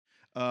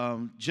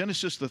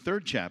Genesis, the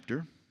third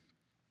chapter.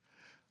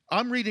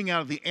 I'm reading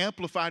out of the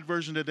Amplified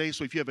version today,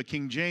 so if you have a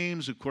King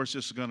James, of course,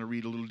 this is going to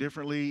read a little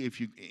differently.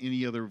 If you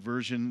any other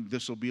version,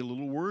 this will be a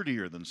little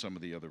wordier than some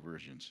of the other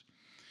versions.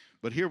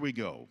 But here we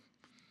go.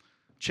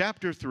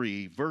 Chapter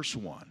 3, verse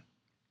 1.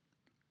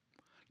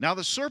 Now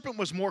the serpent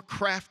was more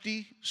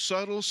crafty,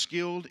 subtle,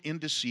 skilled in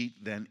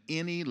deceit than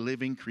any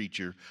living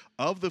creature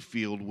of the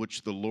field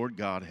which the Lord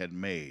God had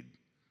made.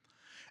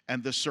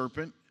 And the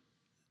serpent,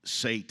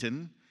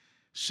 Satan,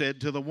 said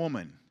to the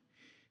woman,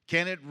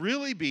 "Can it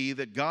really be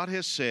that God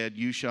has said,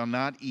 'You shall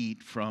not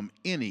eat from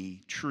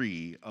any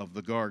tree of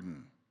the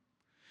garden'?"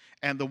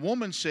 And the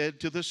woman said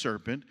to the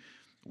serpent,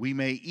 "We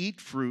may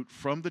eat fruit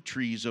from the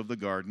trees of the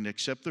garden,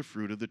 except the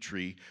fruit of the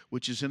tree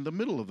which is in the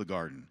middle of the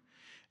garden.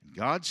 And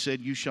God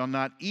said, 'You shall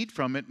not eat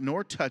from it,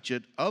 nor touch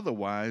it,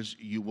 otherwise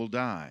you will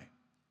die.'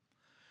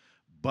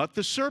 But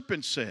the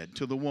serpent said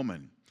to the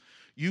woman,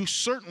 'You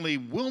certainly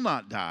will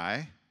not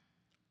die.'"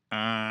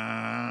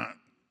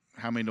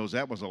 How many knows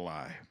that was a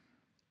lie?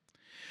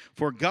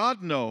 "For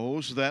God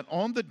knows that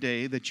on the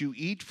day that you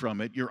eat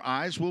from it, your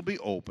eyes will be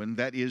opened.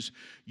 That is,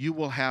 you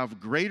will have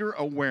greater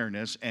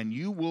awareness, and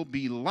you will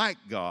be like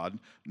God,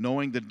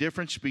 knowing the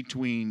difference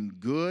between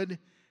good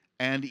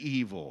and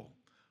evil."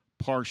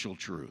 Partial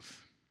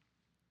truth.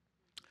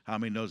 How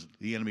many knows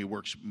the enemy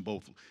works in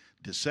both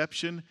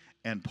deception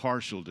and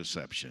partial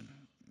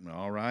deception?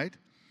 All right.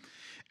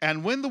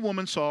 "And when the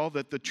woman saw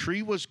that the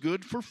tree was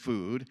good for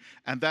food,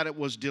 and that it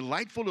was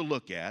delightful to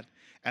look at,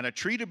 and a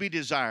tree to be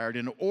desired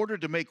in order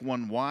to make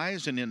one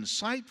wise and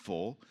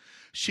insightful,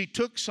 she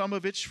took some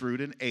of its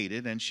fruit and ate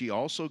it, and she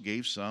also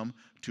gave some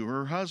to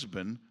her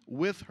husband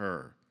with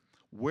her."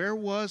 Where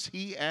was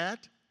he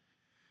at?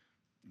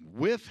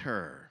 With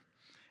her.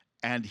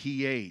 "And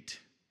he ate.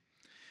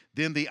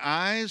 Then the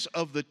eyes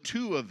of the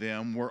two of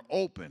them were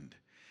opened."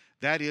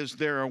 That is,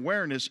 their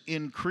awareness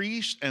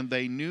increased, and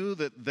they knew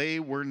that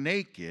they were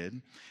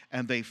naked,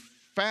 and they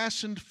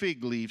fastened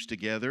fig leaves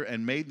together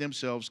and made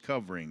themselves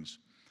coverings.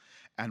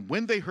 And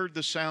when they heard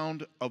the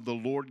sound of the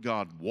Lord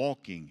God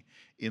walking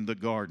in the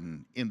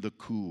garden in the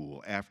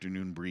cool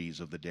afternoon breeze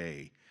of the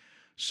day,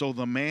 so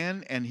the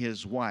man and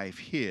his wife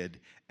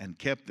hid and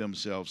kept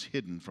themselves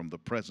hidden from the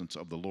presence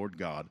of the Lord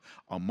God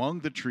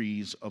among the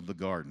trees of the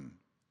garden.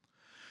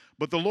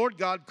 But the Lord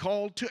God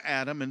called to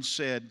Adam and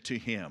said to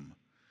him,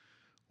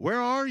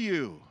 "Where are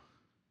you?"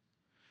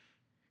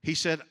 He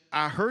said,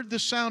 "I heard the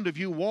sound of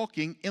you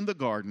walking in the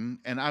garden,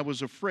 and I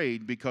was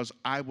afraid because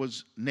I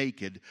was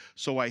naked,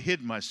 so I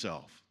hid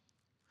myself."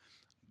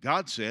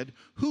 God said,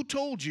 "Who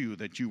told you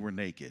that you were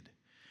naked?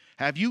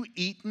 Have you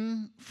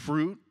eaten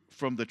fruit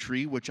from the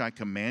tree which I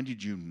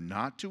commanded you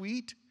not to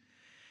eat?"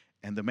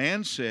 And the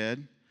man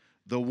said,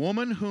 "The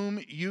woman whom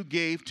you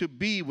gave to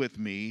be with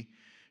me,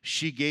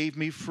 she gave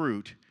me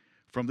fruit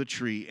from the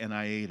tree, and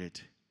I ate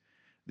it."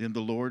 Then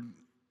the Lord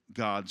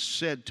God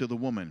said to the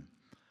woman,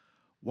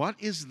 "What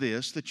is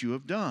this that you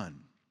have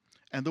done?"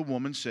 And the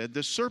woman said,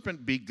 "The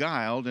serpent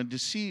beguiled and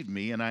deceived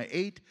me, and I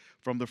ate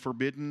from the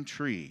forbidden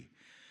tree."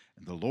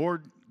 And the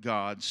Lord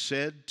God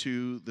said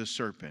to the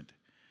serpent,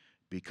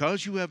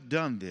 "Because you have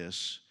done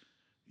this,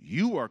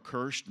 you are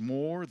cursed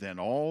more than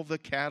all the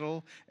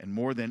cattle and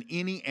more than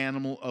any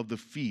animal of the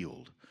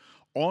field.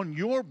 On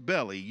your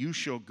belly you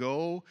shall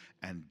go,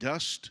 and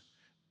dust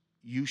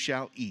you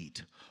shall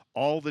eat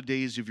all the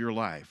days of your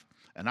life.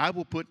 And I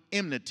will put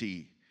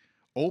enmity,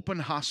 open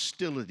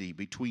hostility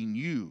between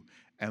you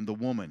and the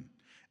woman,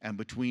 and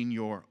between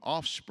your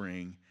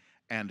offspring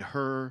and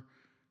her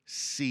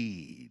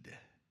seed.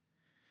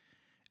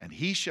 And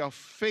he shall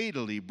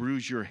fatally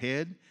bruise your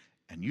head,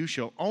 and you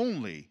shall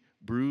only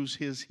bruise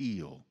his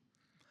heel."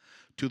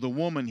 To the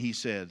woman he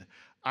said,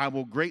 "I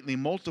will greatly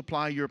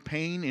multiply your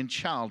pain in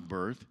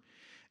childbirth,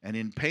 and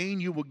in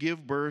pain you will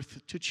give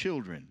birth to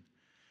children.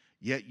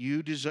 Yet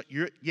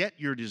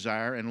your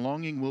desire and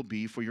longing will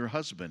be for your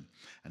husband,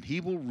 and he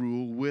will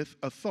rule with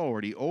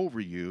authority over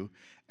you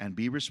and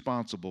be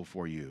responsible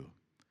for you."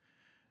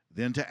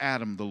 Then to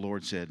Adam the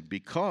Lord said,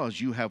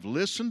 "Because you have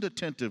listened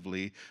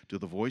attentively to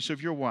the voice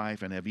of your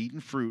wife and have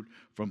eaten fruit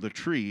from the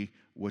tree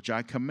which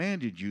I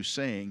commanded you,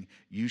 saying,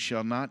 'You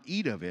shall not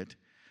eat of it,'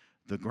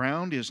 the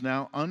ground is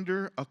now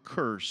under a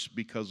curse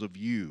because of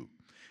you.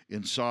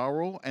 In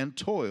sorrow and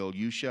toil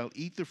you shall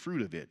eat the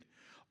fruit of it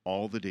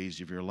all the days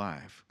of your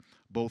life.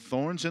 Both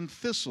thorns and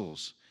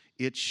thistles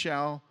it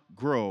shall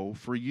grow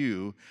for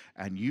you,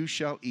 and you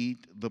shall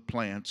eat the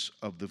plants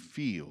of the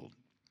field.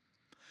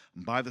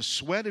 By the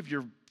sweat of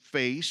your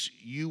face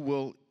you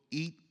will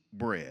eat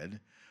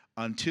bread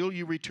until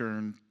you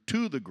return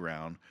to the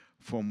ground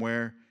from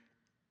where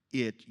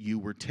you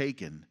were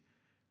taken,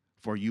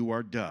 for you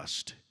are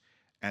dust,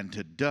 and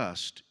to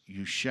dust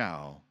you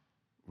shall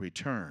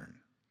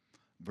return."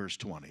 Verse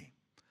 20.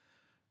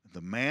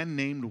 The man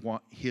named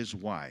his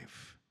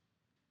wife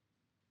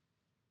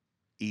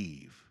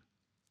Eve,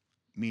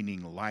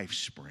 meaning life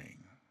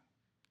spring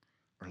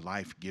or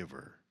life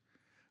giver,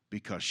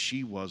 because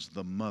she was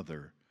the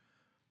mother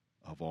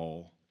of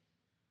all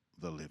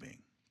the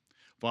living.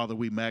 Father,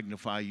 we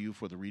magnify you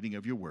for the reading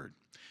of your word.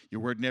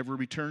 Your word never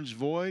returns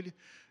void.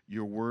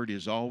 Your word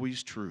is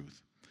always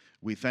truth.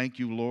 We thank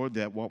you, Lord,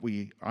 that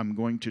I'm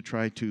going to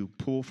try to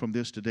pull from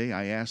this today.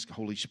 I ask,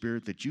 Holy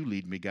Spirit, that you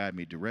lead me, guide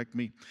me, direct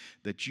me,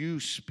 that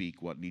you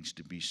speak what needs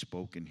to be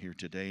spoken here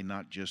today,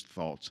 not just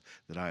thoughts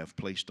that I have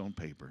placed on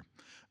paper.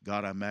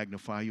 God, I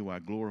magnify you, I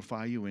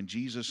glorify you in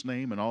Jesus'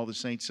 name, and all the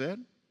saints said,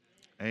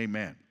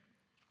 amen.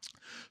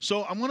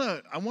 So I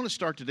want to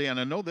start today, and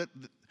I know that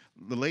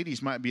the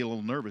ladies might be a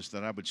little nervous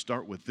that I would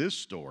start with this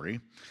story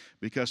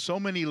because so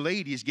many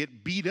ladies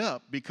get beat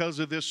up because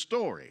of this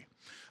story.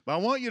 But I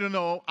want you to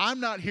know I'm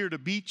not here to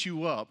beat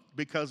you up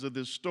because of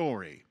this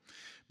story.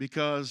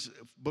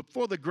 But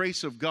for the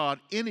grace of God,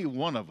 any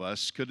one of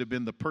us could have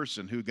been the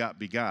person who got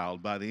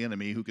beguiled by the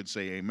enemy who could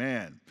say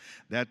amen.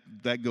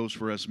 That goes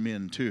for us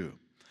men too.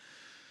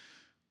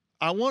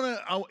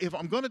 If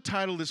I'm going to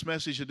title this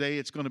message today,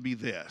 it's going to be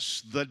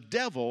this: The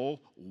Devil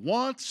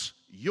Wants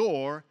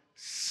Your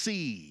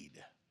Seed.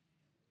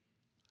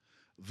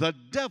 The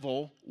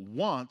devil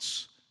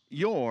wants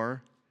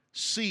your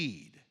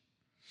seed.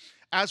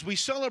 As we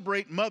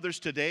celebrate mothers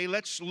today,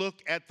 let's look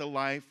at the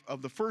life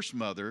of the first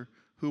mother,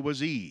 who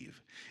was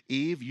Eve.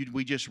 Eve,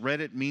 we just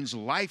read it, means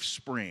life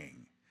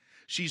spring.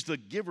 She's the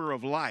giver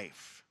of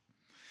life.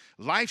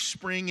 Life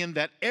spring in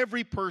that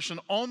every person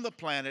on the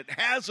planet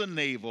has a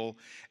navel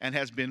and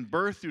has been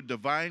birthed through the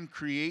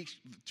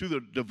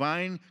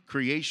divine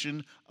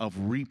creation of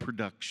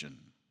reproduction.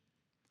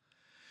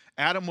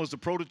 Adam was the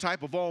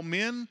prototype of all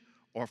men,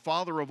 or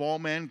father of all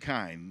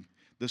mankind,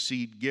 the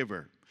seed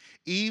giver.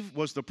 Eve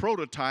was the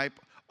prototype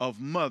of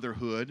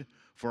motherhood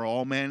for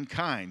all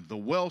mankind, the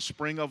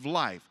wellspring of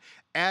life.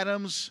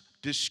 Adam's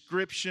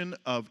description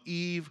of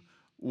Eve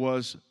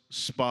was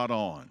spot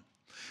on.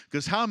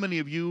 Because how many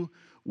of you,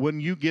 when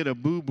you get a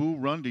boo-boo,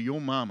 run to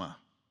your mama?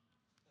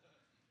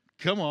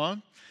 Come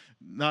on.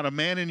 Not a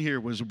man in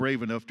here was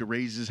brave enough to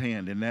raise his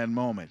hand in that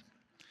moment.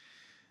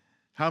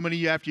 How many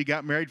of you, after you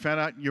got married, found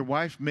out your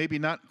wife maybe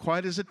not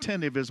quite as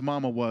attentive as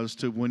mama was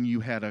to when you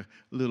had a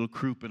little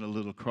croup and a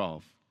little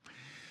cough?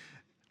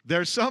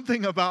 There's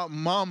something about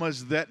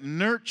mamas that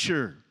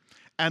nurture,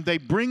 and they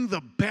bring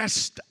the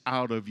best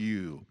out of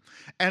you.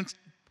 And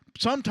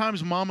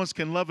sometimes mamas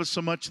can love us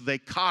so much they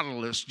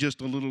coddle us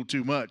just a little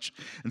too much.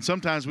 And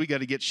sometimes we got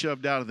to get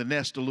shoved out of the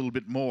nest a little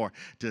bit more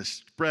to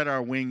spread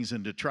our wings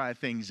and to try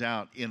things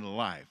out in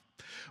life.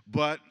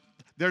 But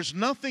there's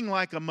nothing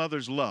like a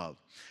mother's love.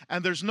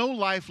 And there's no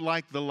life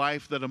like the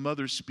life that a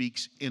mother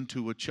speaks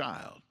into a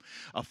child.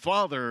 A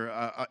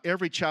father,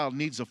 every child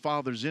needs a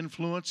father's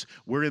influence.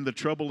 We're in the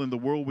trouble in the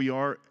world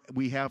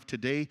we have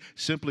today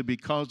simply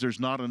because there's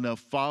not enough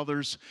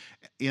fathers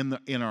in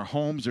our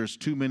homes. There's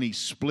too many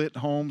split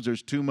homes.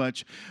 There's too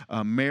much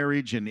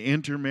marriage and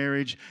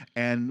intermarriage,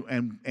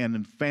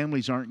 and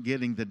families aren't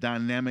getting the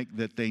dynamic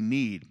that they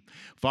need.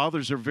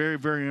 Fathers are very,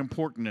 very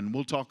important, and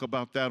we'll talk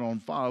about that on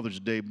Father's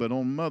Day. But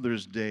on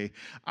Mother's Day,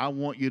 I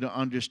want you to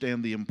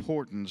understand the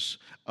importance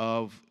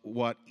of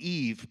what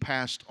Eve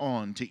passed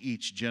on to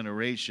each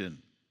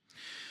generation.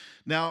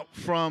 Now,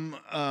 from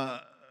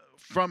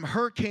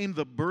her came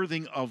the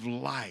birthing of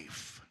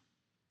life.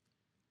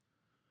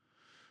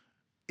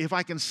 If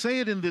I can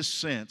say it in this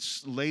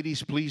sense,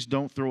 ladies, please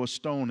don't throw a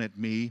stone at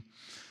me.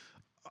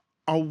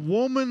 A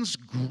woman's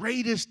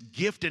greatest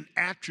gift and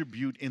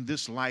attribute in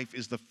this life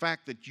is the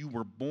fact that you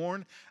were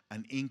born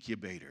an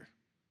incubator.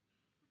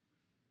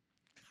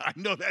 I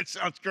know that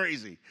sounds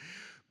crazy,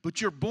 but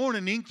you're born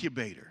an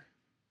incubator.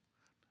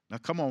 Now,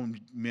 come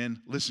on,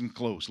 men, listen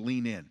close,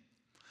 lean in.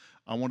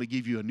 I want to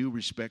give you a new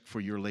respect for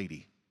your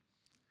lady.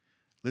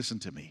 Listen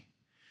to me.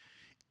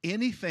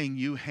 Anything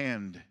you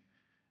hand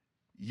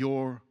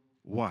your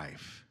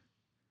wife,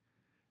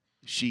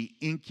 she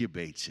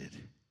incubates it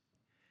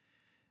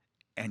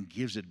and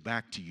gives it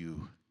back to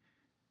you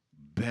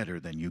better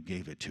than you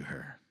gave it to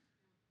her.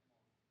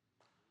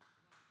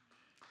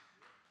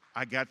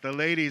 I got the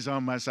ladies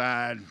on my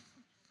side.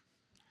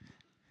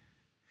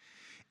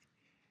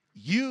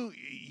 You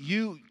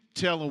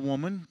tell a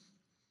woman,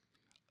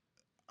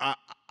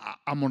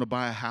 I'm going to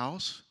buy a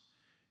house.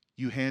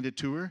 You hand it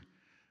to her.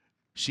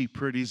 She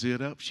pretties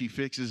it up. She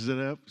fixes it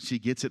up. She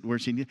gets it where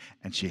she needs,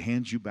 and she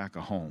hands you back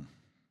a home.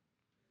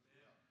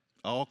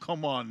 Oh,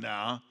 come on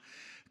now.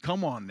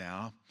 Come on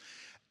now.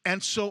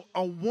 And so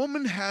a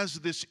woman has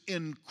this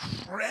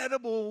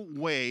incredible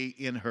way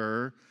in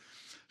her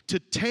to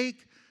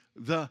take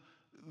the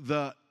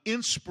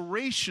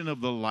inspiration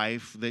of the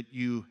life that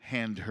you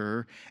hand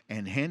her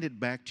and hand it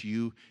back to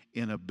you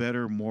in a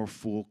better, more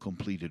full,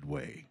 completed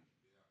way.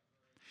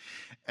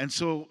 And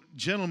so,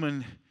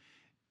 gentlemen,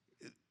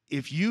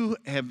 if you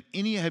have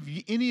any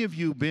of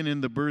you been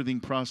in the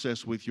birthing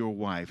process with your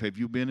wife? Have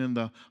you been in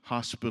the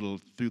hospital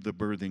through the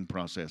birthing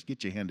process?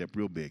 Get your hand up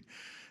real big.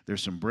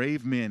 There's some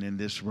brave men in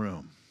this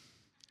room.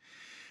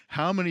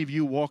 How many of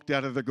you walked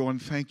out of there going,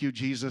 thank you,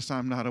 Jesus,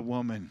 I'm not a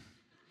woman?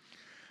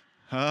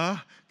 Huh?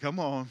 Come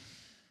on.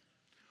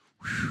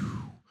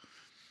 Whew.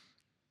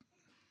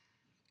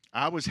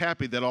 I was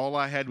happy that all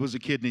I had was a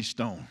kidney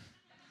stone.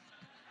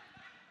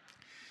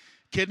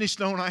 Kidney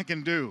stone I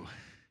can do.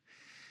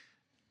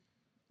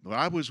 Well,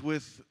 I was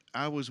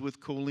with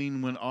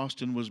Colleen when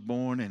Austin was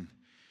born, and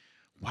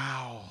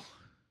wow,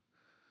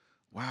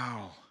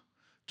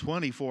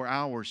 24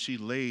 hours she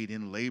laid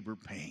in labor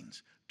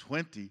pains.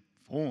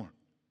 24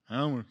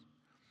 hours.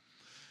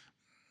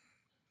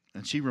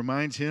 And she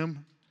reminds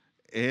him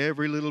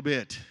every little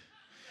bit.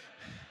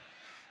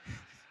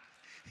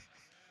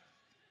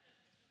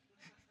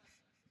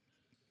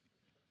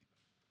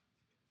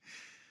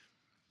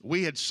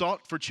 We had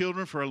sought for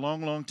children for a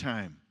long, long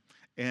time,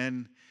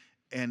 and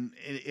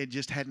it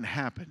just hadn't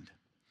happened.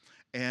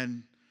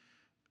 And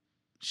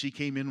she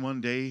came in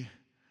one day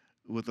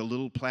with a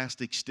little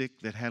plastic stick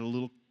that had a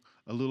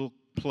little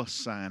plus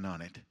sign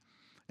on it,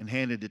 and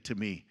handed it to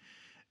me.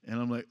 And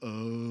I'm like,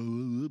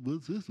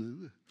 what's this?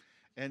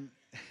 And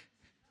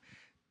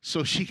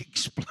so she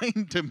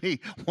explained to me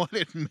what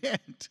it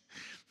meant,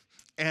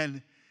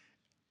 and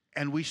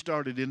we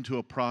started into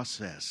a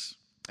process.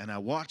 And I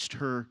watched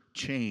her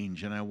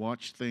change, and I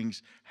watched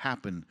things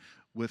happen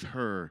with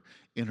her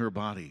in her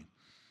body.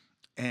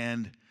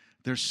 And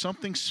there's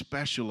something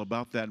special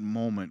about that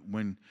moment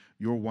when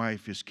your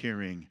wife is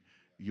carrying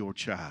your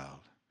child.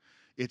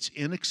 It's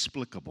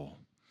inexplicable.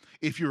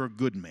 If you're a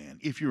good man,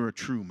 if you're a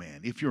true man,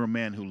 if you're a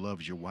man who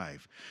loves your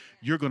wife,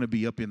 you're going to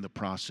be up in the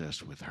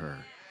process with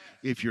her.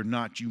 If you're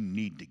not, you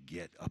need to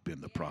get up in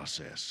the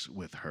process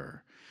with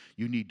her.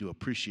 You need to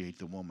appreciate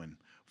the woman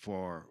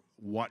for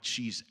what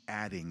she's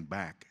adding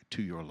back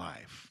to your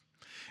life.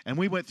 And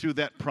we went through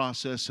that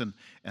process, and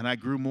I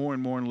grew more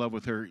and more in love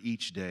with her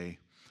each day.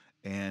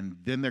 And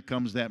then there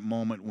comes that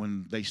moment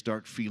when they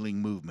start feeling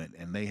movement,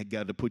 and they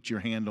got to put your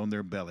hand on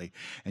their belly.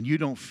 And you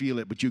don't feel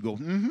it, but you go,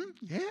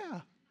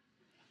 yeah.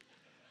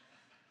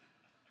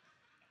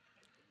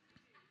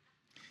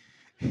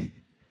 I'm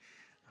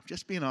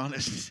just being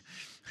honest.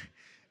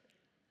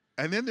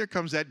 And then there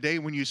comes that day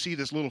when you see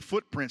this little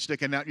footprint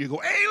sticking out, and you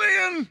go,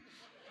 alien!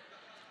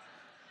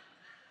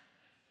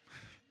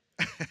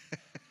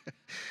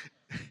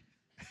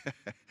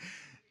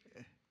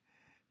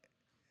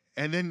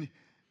 And then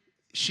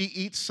she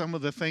eats some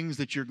of the things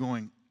that you're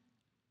going,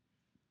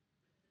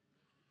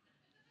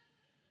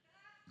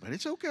 but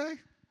it's okay.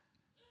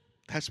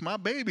 That's my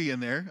baby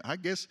in there. I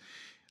guess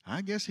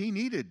he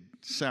needed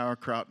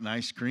sauerkraut and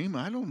ice cream.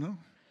 I don't know.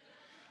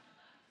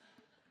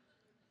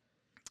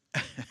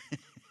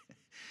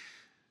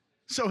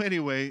 So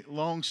anyway,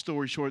 long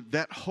story short,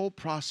 that whole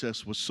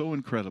process was so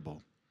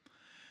incredible.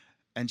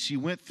 And she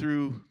went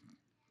through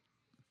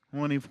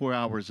 24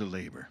 hours of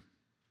labor.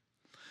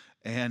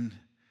 And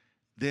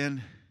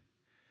then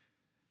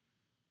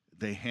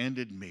they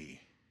handed me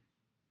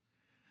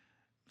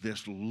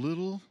this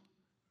little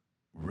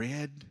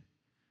red,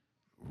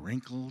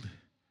 wrinkled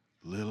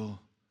little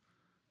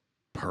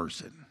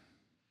person.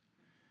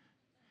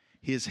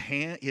 His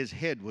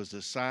head was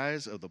the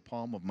size of the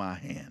palm of my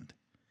hand.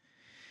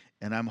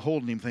 And I'm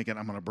holding him thinking,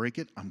 I'm going to break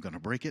it, I'm going to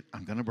break it,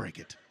 I'm going to break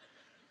it.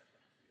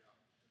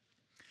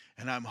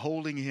 And I'm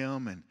holding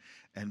him,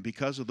 and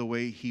because of the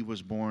way he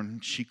was born,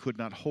 she could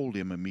not hold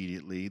him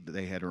immediately.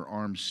 They had her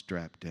arms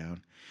strapped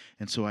down.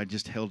 And so I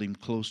just held him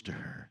close to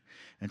her.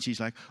 And she's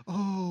like,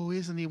 oh,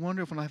 isn't he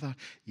wonderful? And I thought,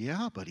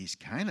 yeah, but he's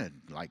kind of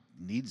like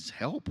needs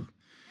help.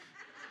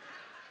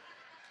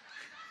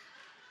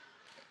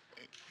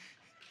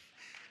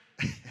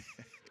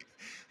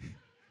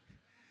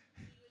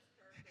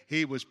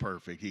 He was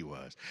perfect. He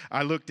was.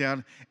 I looked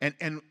down,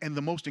 and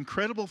the most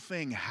incredible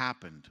thing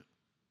happened.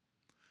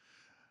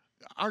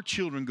 Our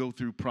children go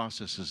through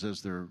processes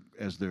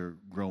as they're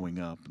growing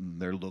up, and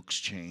their looks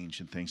change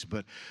and things.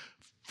 But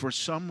for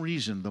some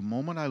reason, the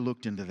moment I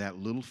looked into that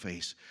little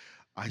face,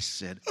 I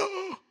said,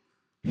 oh,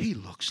 he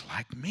looks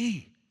like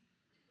me.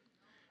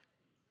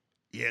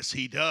 Yes,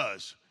 he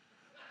does.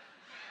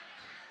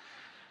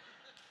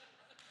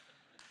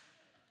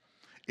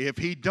 If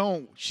he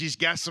don't, she's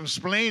got some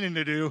splaining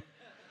to do.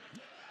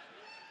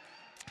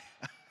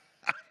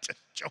 I'm just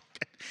joking.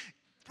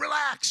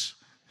 Relax.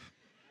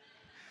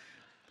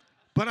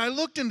 But I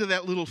looked into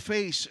that little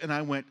face and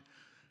I went,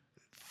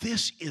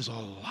 this is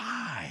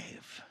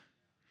alive.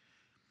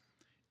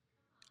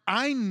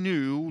 I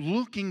knew,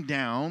 looking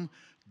down,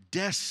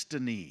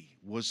 destiny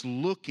was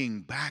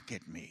looking back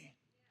at me.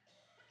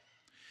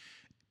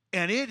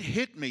 And it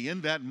hit me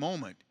in that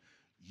moment.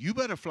 You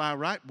better fly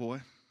right,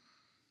 boy.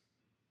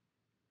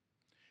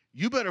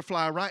 You better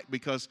fly right,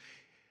 because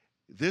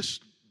this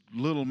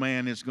little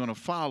man is going to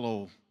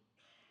follow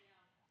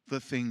the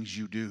things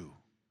you do.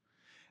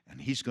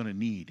 And he's going to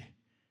need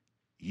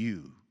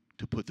you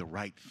to put the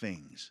right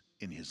things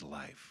in his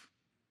life.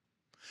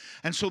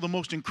 And so the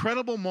most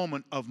incredible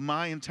moment of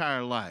my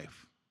entire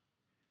life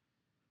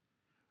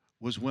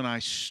was when I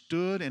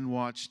stood and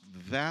watched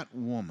that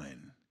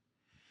woman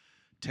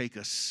take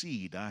a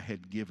seed I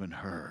had given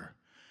her,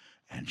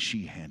 and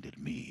she handed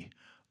me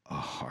a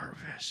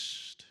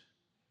harvest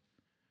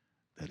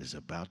that is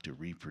about to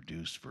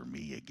reproduce for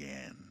me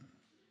again.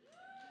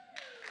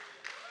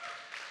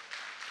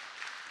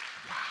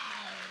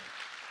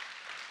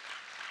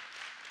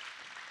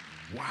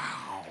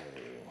 Wow.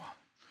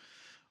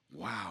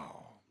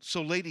 Wow.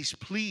 So, ladies,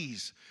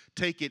 please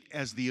take it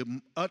as the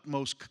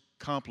utmost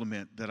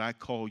compliment that I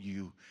call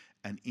you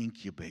an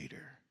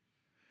incubator.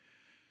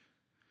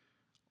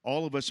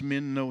 All of us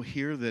men know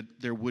here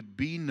that there would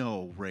be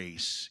no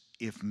race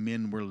if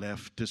men were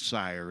left to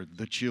sire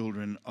the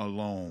children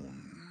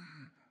alone.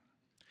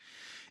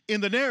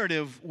 In the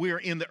narrative, we're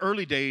in the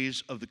early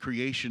days of the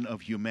creation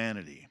of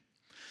humanity.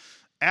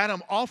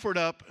 Adam offered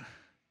up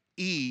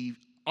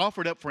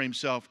for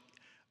himself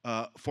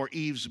for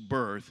Eve's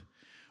birth,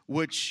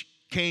 which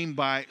came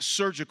by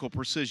surgical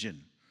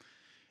precision.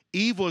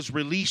 Eve was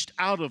released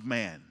out of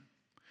man.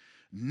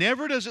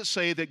 Never does it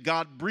say that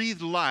God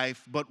breathed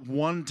life but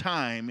one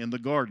time in the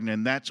garden,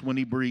 and that's when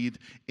he breathed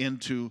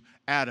into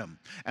Adam.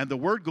 And the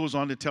word goes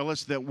on to tell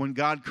us that when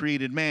God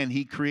created man,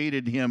 he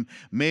created him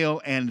male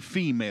and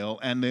female,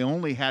 and they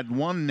only had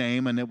one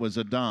name, and it was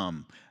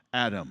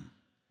Adam.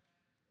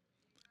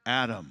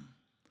 Adam.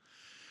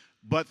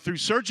 But through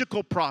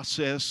surgical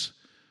process,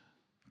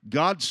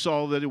 God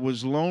saw that it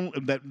was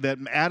that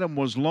Adam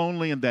was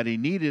lonely and that he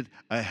needed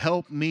a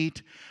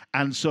helpmeet,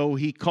 and so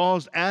he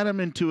caused Adam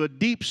into a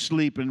deep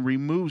sleep and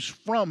removes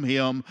from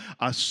him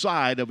a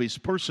side of his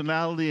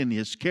personality and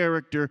his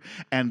character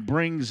and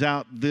brings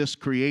out this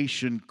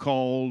creation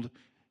called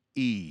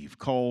Eve,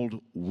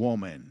 called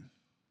woman.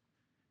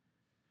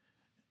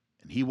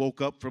 And he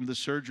woke up from the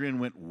surgery and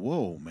went,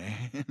 "Whoa,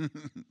 man."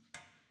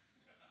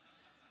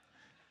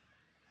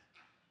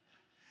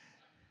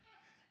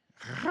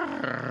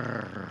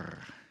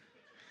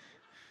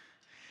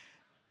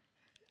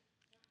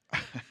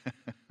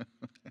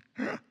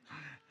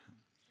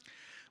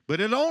 But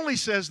it only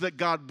says that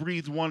God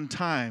breathed one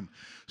time.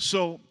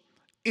 So,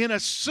 in a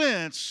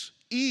sense,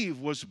 Eve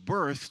was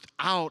birthed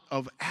out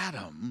of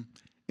Adam,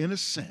 in a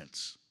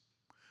sense.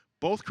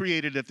 Both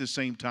created at the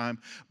same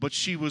time, but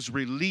she was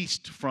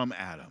released from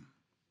Adam.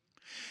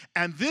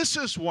 And this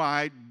is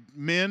why,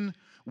 men,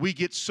 we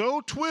get so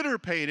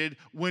Twitter-pated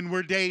when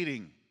we're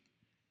dating.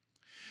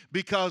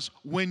 Because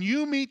when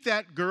you meet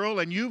that girl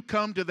and you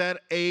come to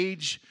that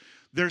age,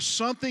 there's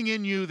something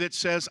in you that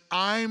says,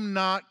 I'm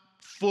not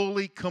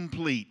fully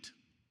complete.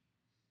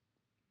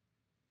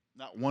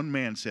 Not one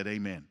man said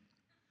amen.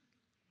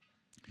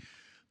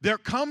 There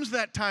comes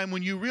that time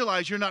when you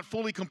realize you're not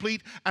fully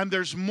complete and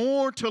there's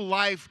more to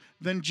life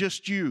than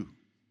just you.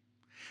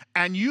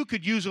 And you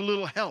could use a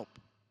little help.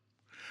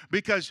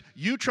 Because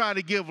you try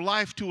to give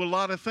life to a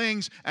lot of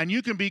things, and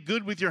you can be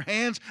good with your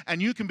hands, and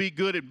you can be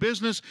good at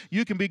business,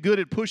 you can be good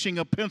at pushing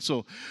a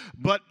pencil.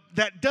 But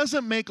that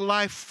doesn't make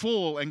life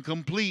full and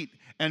complete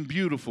and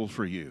beautiful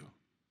for you.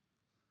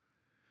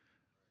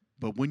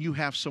 But when you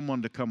have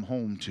someone to come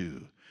home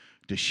to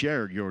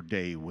share your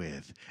day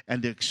with,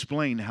 and to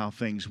explain how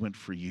things went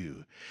for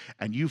you,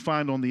 and you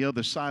find on the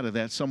other side of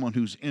that someone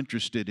who's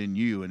interested in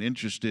you and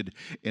interested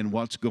in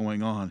what's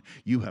going on,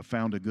 you have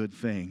found a good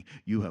thing.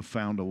 You have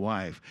found a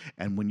wife.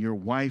 And when your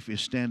wife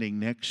is standing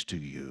next to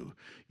you,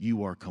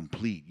 you are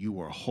complete. You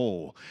are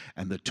whole.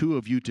 And the two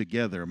of you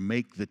together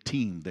make the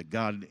team that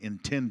God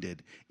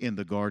intended in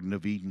the Garden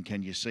of Eden.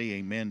 Can you say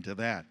amen to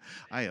that?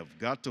 I have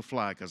got to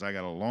fly because I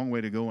got a long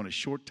way to go in a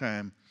short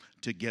time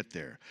to get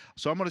there.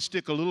 So I'm going to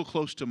stick a little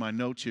close to my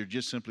notes here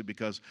just simply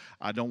because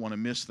I don't want to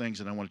miss things,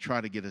 and I want to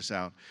try to get us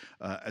out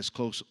as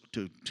close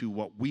to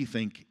what we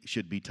think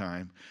should be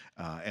time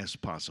as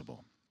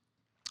possible.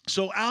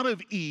 So out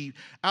of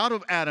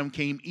Adam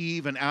came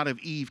Eve, and out of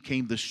Eve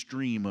came the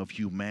stream of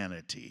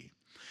humanity.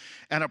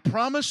 And a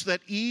promise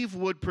that Eve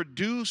would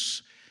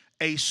produce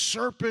a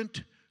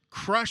serpent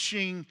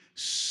crushing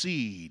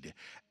seed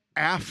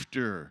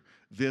after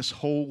this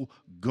whole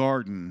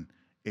garden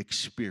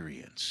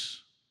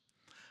experience.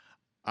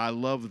 I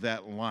love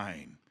that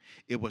line.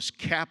 It was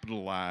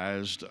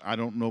capitalized. I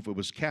don't know if it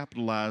was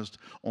capitalized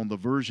on the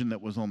version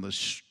that was on the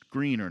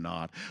screen or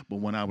not,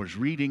 but when I was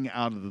reading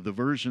out of the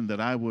version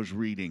that I was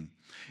reading,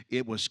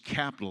 it was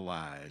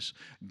capitalized.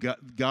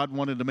 God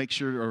wanted to make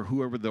sure, or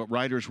whoever the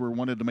writers were,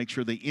 wanted to make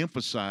sure they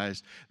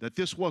emphasized that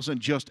this wasn't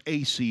just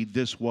a seed,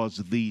 this was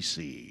the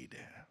seed.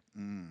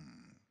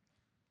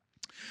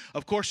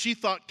 Of course, she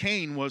thought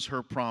Cain was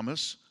her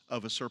promise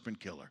of a serpent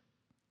killer.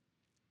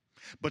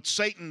 But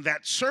Satan,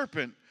 that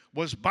serpent,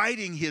 was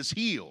biting his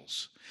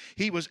heels.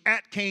 He was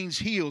at Cain's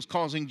heels,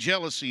 causing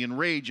jealousy and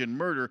rage and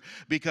murder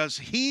because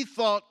he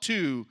thought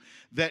too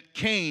that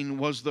Cain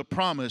was the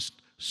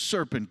promised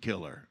serpent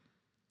killer.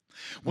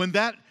 When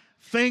that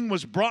thing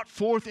was brought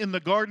forth in the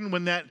garden,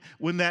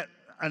 when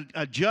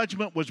a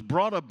judgment was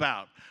brought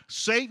about,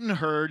 Satan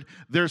heard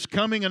there's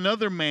coming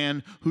another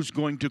man who's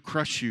going to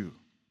crush you.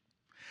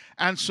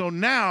 And so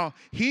now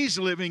he's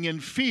living in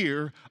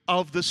fear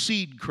of the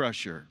seed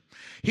crusher.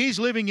 He's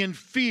living in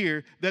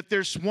fear that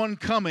there's one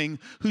coming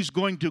who's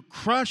going to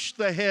crush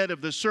the head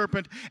of the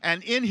serpent.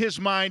 And in his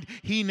mind,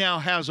 he now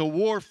has a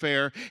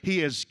warfare. He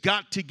has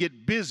got to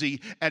get busy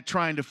at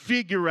trying to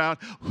figure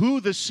out who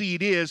the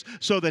seed is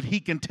so that he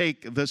can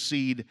take the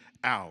seed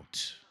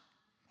out.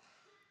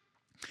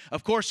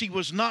 Of course, he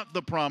was not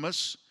the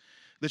promise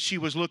that she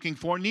was looking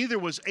for. Neither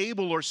was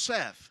Abel or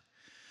Seth.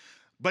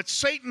 But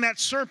Satan, that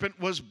serpent,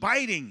 was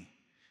biting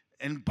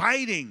and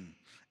biting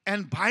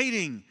and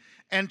biting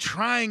and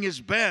trying his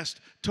best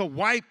to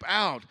wipe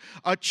out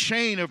a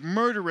chain of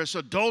murderous,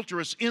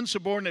 adulterous,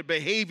 insubordinate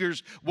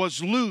behaviors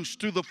was loosed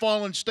through the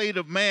fallen state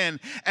of man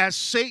as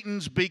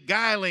Satan's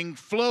beguiling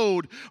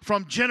flowed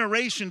from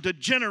generation to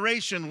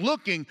generation,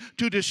 looking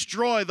to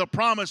destroy the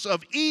promise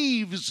of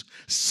Eve's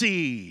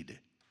seed.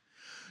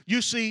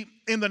 You see,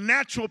 in the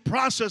natural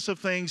process of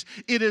things,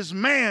 it is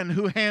man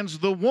who hands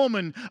the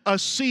woman a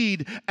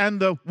seed, and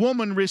the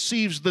woman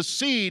receives the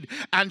seed,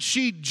 and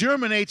she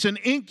germinates and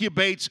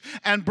incubates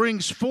and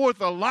brings forth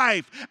a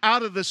life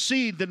out of the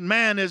seed that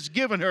man has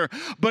given her.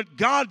 But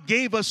God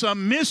gave us a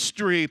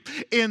mystery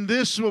in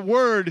this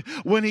word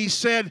when he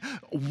said,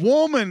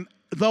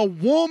 the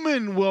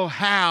woman will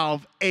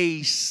have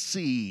a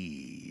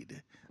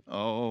seed.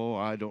 Oh,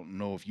 I don't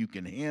know if you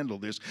can handle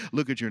this.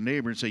 Look at your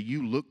neighbor and say,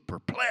 you look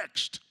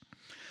perplexed.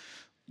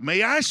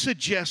 May I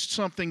suggest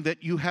something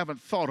that you haven't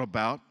thought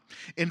about?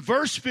 In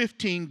verse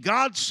 15,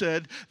 God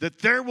said that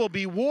there will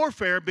be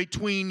warfare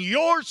between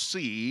your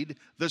seed,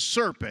 the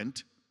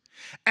serpent,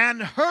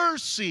 and her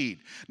seed.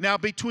 Now,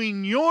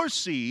 between your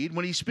seed,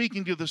 when he's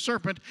speaking to the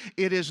serpent,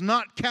 it is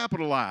not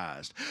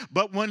capitalized.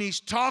 But when he's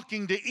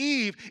talking to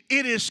Eve,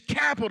 it is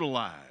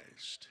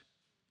capitalized.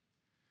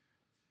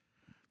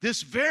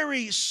 This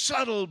very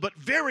subtle but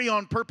very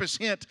on purpose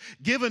hint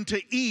given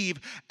to Eve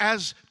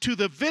as to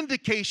the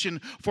vindication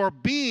for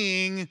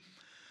being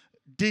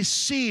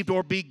deceived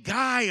or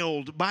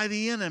beguiled by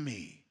the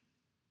enemy.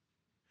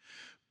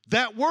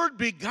 That word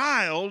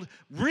beguiled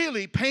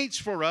really paints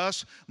for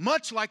us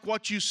much like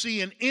what you see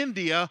in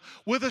India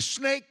with a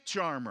snake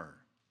charmer.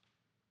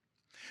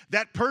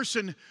 That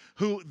person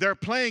who they're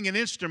playing an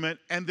instrument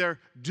and they're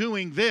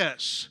doing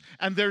this,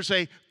 and there's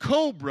a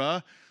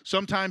cobra,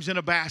 sometimes in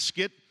a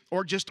basket,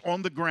 or just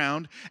on the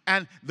ground,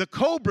 and the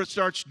cobra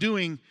starts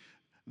doing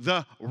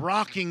the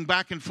rocking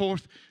back and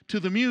forth to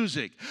the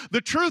music.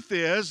 The truth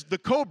is, the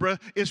cobra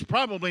is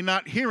probably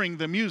not hearing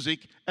the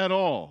music at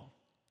all,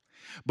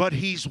 but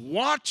he's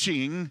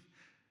watching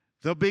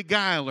the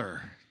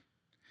beguiler,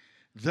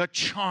 the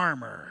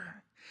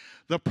charmer,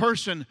 the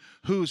person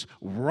who's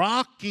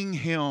rocking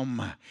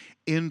him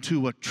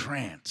into a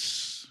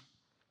trance.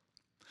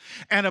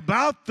 And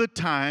about the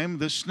time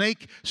the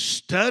snake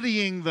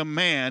studying the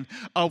man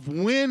of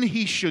when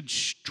he should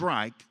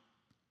strike,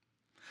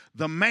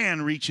 the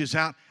man reaches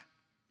out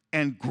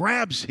and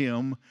grabs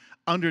him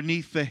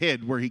underneath the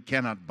head where he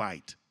cannot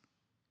bite.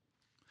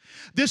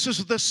 This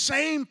is the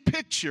same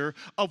picture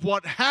of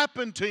what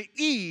happened to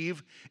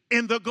Eve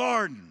in the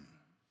garden.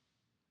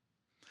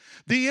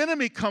 The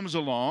enemy comes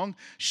along.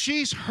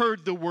 She's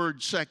heard the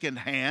word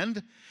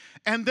secondhand,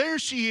 and there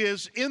she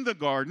is in the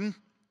garden.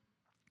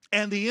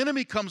 And the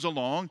enemy comes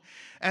along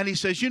and he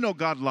says, you know,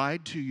 God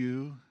lied to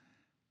you.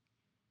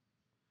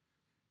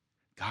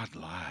 God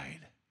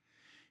lied.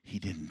 He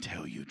didn't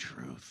tell you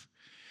truth.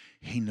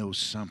 He knows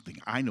something.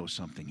 I know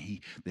something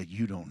that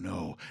you don't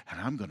know.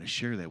 And I'm going to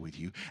share that with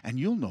you. And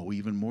you'll know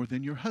even more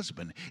than your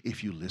husband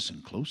if you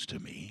listen close to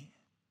me.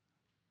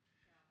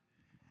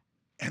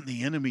 And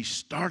the enemy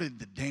started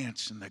the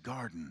dance in the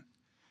garden.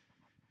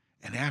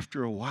 And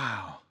after a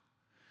while,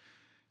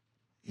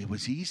 it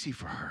was easy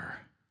for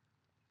her.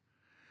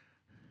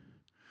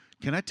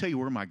 Can I tell you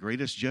where my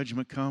greatest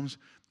judgment comes?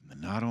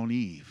 Not on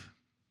Eve.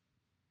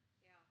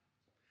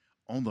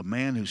 Yeah. On the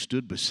man who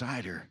stood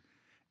beside her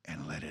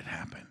and let it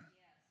happen.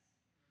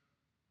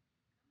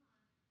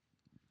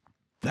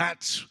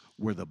 That's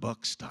where the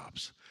buck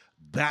stops.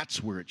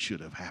 That's where it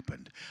should have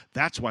happened.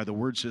 That's why the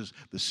word says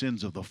the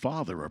sins of the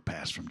father are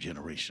passed from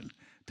generation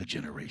to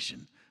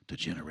generation to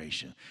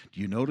generation. Do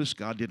you notice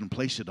God didn't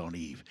place it on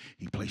Eve?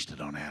 He placed it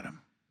on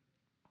Adam.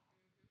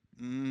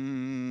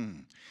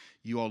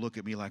 You all look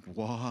at me like,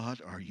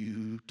 what are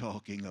you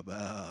talking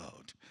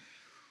about?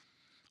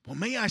 Well,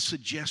 may I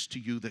suggest to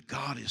you that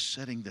God is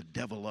setting the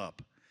devil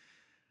up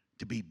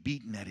to be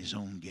beaten at his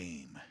own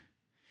game.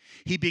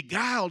 He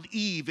beguiled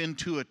Eve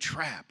into a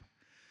trap.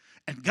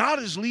 And God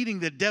is leading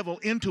the devil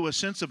into a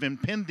sense of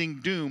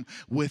impending doom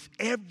with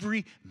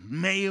every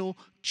male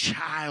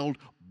child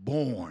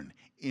born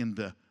in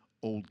the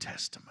Old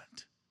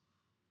Testament.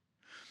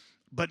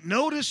 But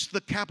notice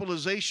the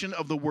capitalization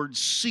of the word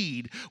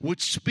seed,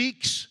 which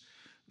speaks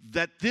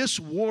that this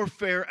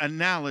warfare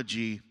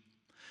analogy,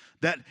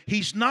 that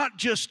he's not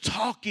just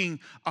talking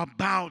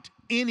about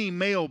any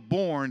male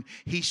born,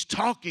 he's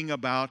talking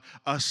about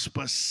a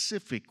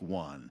specific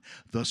one,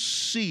 the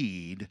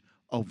seed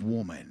of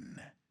woman.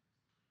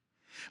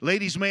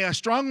 Ladies, may I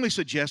strongly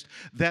suggest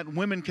that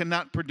women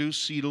cannot produce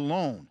seed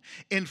alone.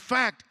 In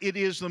fact, it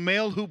is the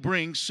male who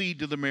brings seed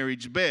to the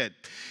marriage bed.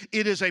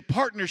 It is a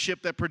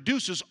partnership that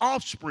produces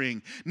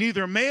offspring.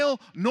 Neither male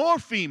nor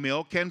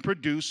female can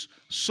produce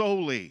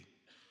solely.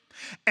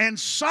 And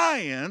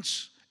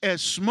science,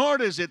 as smart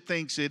as it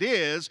thinks it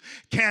is,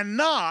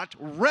 cannot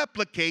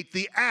replicate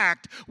the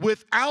act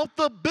without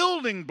the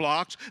building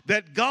blocks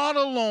that God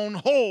alone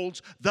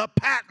holds the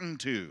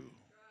patent to.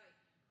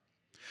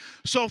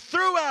 So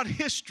throughout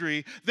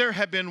history, there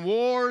have been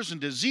wars and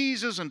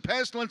diseases and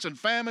pestilence and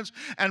famines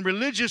and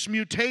religious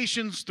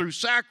mutations through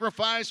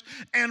sacrifice.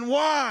 And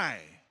why?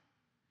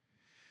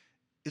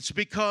 Is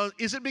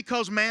it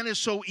because man is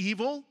so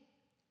evil?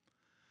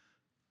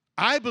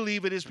 I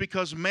believe it is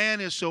because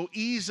man is so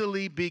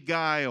easily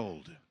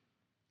beguiled.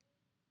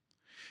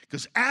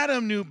 Because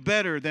Adam knew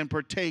better than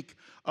partake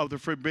of the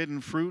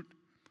forbidden fruit,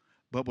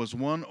 but was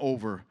won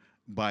over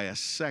by a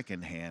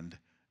second-hand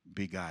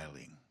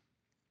beguiling.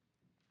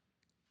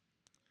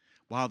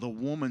 While the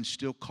woman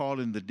still caught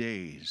in the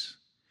days,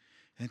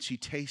 and she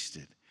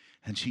tasted,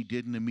 and she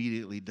didn't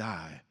immediately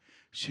die,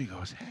 she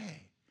goes,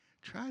 hey,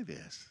 try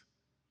this.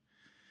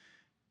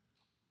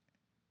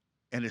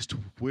 And as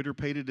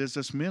Twitter-pated as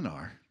us men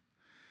are,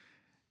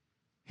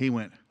 he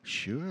went,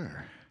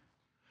 sure,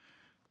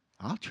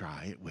 I'll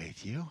try it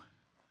with you.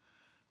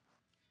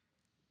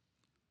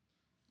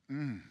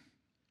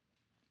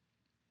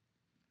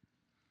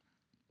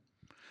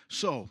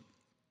 So,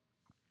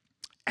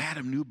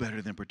 Adam knew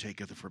better than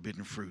partake of the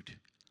forbidden fruit,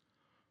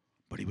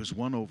 but he was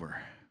won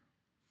over.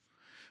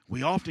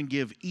 We often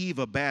give Eve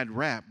a bad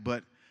rap,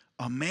 but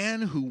a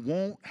man who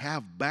won't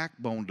have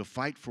backbone to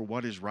fight for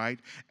what is right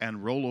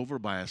and roll over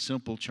by a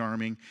simple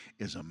charming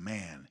is a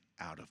man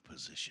out of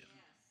position.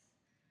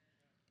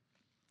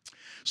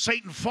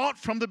 Satan fought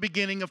from the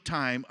beginning of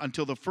time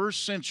until the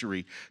first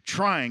century,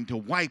 trying to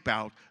wipe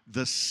out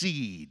the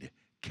seed,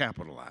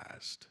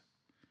 capitalized.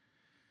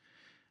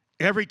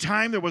 Every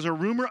time there was a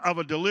rumor of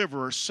a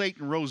deliverer,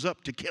 Satan rose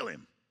up to kill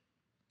him.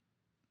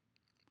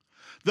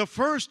 The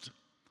first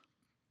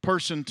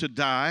person to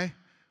die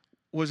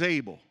was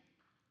Abel.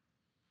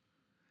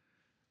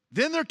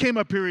 Then there came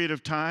a period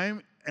of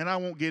time, and I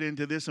won't get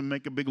into this and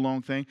make a big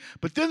long thing,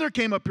 but then there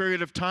came a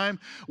period of time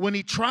when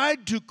he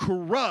tried to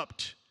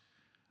corrupt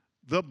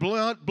the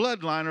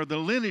bloodline or the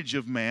lineage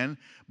of man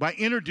by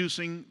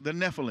introducing the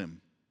Nephilim.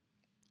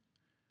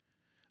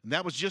 And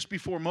that was just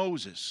before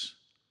Moses.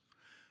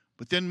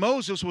 But then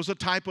Moses was a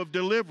type of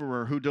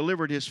deliverer who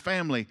delivered his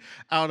family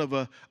out of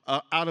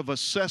a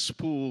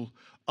cesspool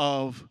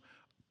of,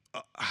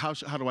 how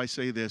do I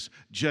say this,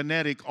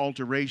 genetic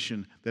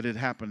alteration that had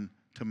happened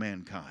to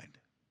mankind.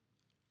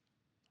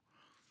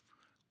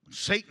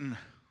 Satan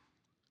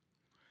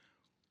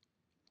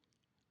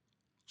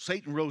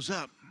rose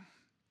up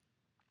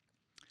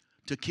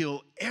to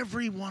kill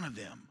every one of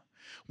them.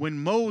 When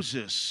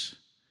Moses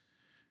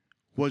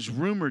was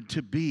rumored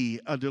to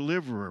be a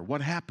deliverer,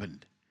 what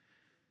happened?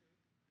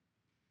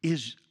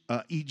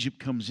 Egypt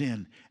comes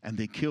in and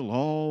they kill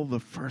all the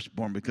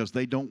firstborn because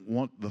they don't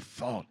want the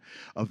thought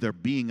of there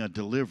being a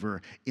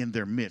deliverer in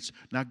their midst.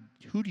 Now,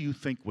 who do you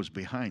think was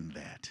behind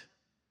that?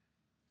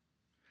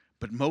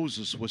 But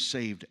Moses was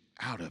saved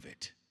out of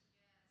it.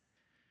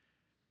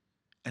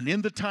 And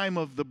in the time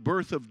of the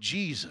birth of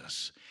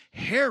Jesus,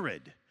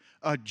 Herod,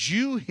 a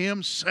Jew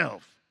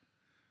himself,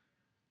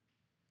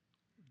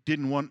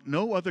 didn't want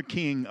no other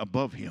king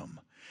above him.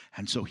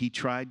 And so he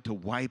tried to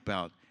wipe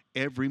out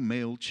every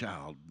male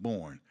child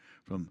born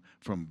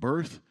from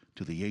birth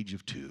to the age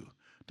of 2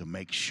 to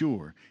make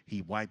sure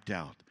he wiped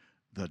out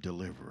the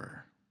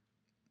deliverer.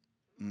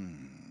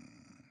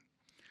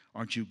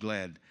 Aren't you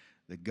glad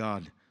that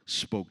God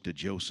spoke to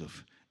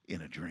Joseph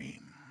in a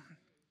dream?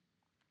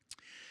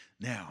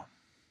 Now,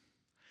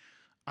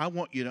 I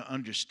want you to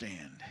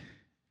understand,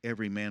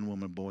 every man,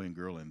 woman, boy, and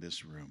girl in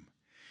this room,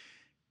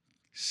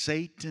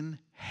 Satan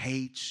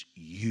hates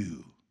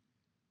you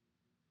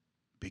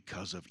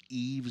because of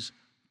Eve's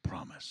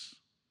promise.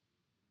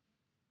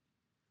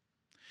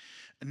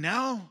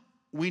 Now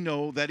we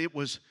know that it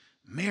was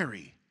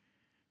Mary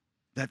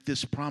that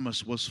this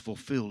promise was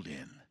fulfilled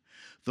in.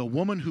 The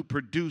woman who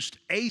produced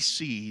a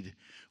seed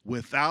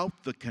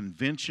without the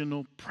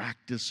conventional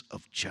practice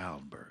of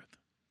childbirth.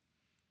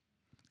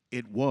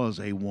 It was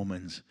a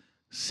woman's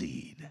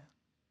seed.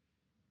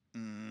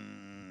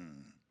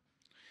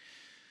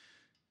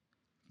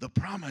 The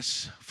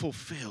promise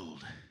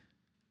fulfilled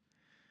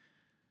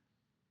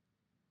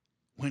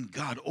when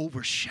God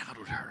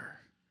overshadowed her.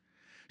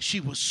 She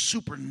was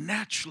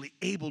supernaturally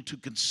able to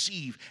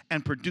conceive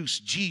and produce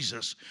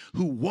Jesus,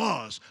 who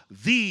was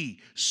the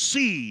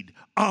seed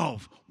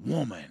of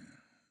woman.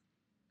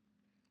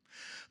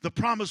 The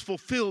promise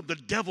fulfilled, the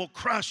devil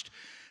crushed.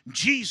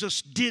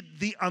 Jesus did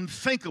the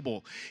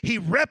unthinkable. He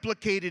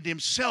replicated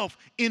himself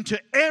into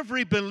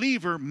every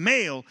believer,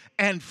 male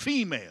and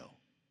female.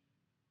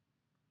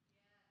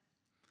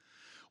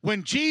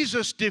 When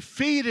Jesus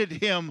defeated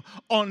him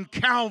on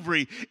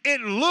Calvary, it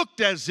looked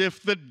as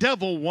if the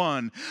devil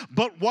won.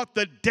 But what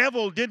the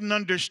devil didn't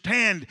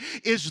understand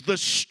is the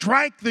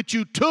strike that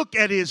you took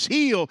at his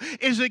heel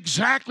is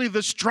exactly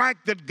the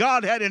strike that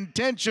God had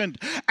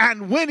intentioned.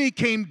 And when he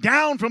came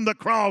down from the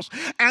cross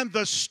and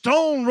the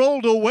stone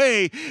rolled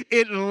away,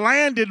 it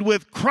landed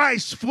with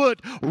Christ's foot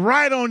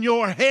right on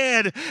your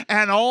head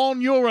and on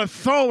your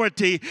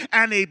authority.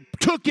 And he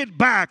took it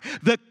back,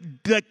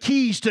 the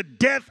keys to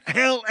death,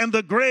 hell, and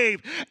the grave.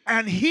 grave,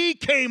 and he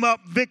came up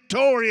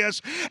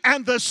victorious,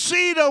 and the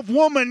seed of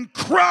woman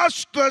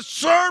crushed the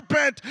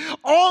serpent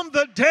on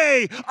the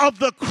day of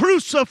the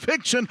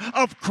crucifixion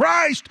of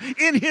Christ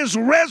in his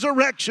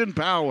resurrection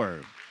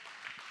power.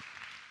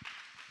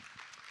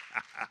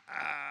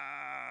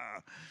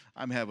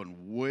 I'm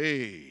having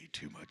way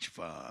too much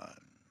fun.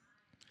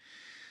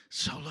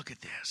 So look at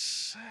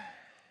this.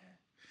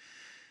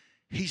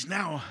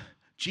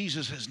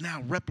 Jesus has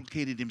now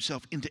replicated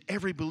himself into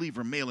every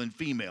believer, male and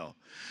female.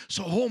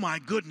 So, oh my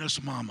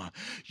goodness, mama,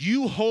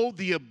 you hold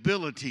the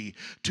ability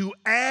to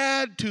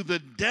add to the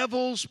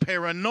devil's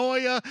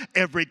paranoia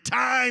every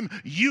time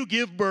you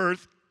give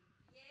birth.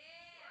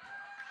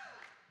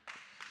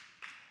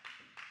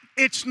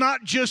 It's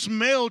not just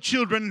male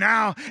children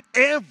now.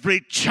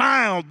 Every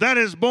child that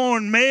is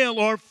born, male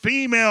or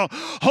female,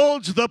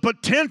 holds the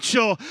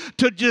potential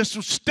to just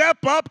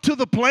step up to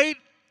the plate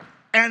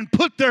and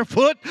put their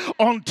foot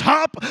on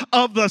top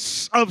of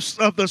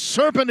the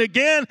serpent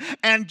again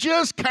and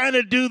just kind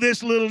of do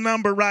this little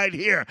number right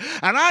here.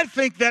 And I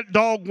think that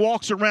dog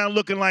walks around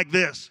looking like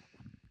this.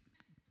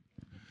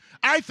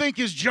 I think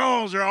his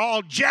jaws are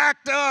all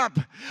jacked up.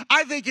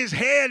 I think his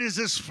head is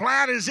as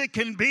flat as it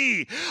can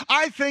be.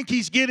 I think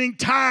he's getting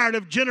tired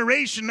of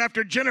generation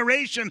after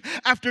generation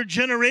after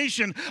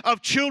generation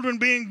of children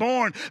being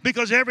born,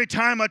 because every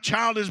time a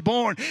child is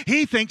born,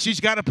 he thinks he's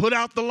got to put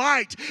out the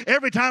light.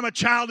 Every time a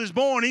child is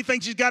born, he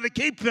thinks he's got to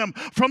keep them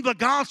from the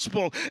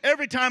gospel.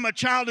 Every time a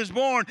child is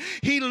born,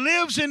 he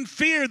lives in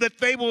fear that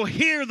they will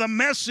hear the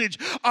message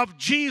of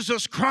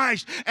Jesus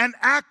Christ and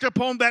act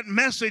upon that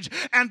message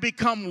and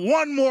become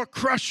one more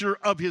crusher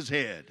of his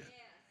head.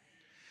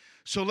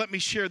 So let me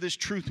share this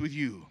truth with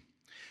you.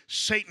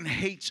 Satan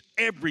hates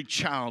every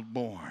child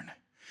born.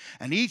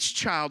 And each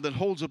child that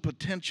holds a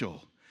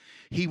potential,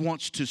 he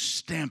wants to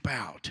stamp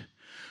out.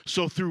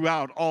 So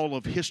throughout all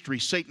of history,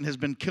 Satan has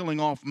been killing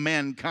off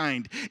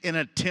mankind in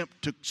an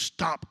attempt to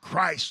stop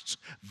Christ's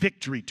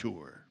victory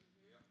tour.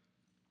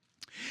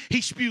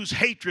 He spews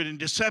hatred and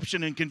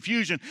deception and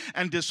confusion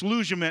and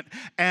disillusionment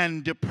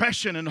and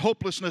depression and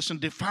hopelessness and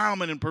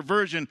defilement and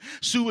perversion,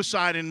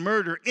 suicide and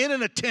murder in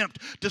an attempt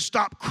to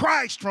stop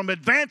Christ from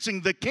advancing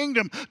the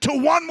kingdom to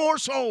one more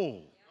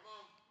soul.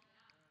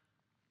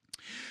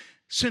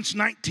 Since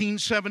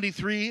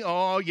 1973,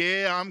 oh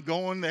yeah, I'm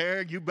going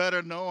there. You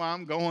better know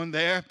I'm going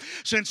there.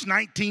 Since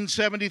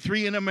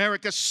 1973 in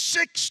America,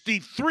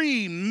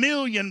 63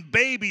 million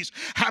babies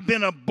have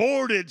been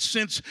aborted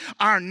since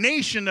our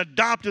nation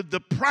adopted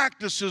the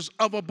practices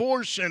of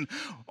abortion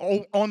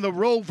on the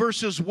Roe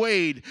versus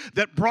Wade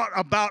that brought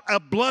about a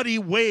bloody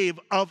wave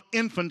of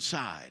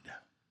infanticide.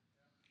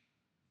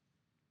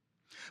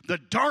 The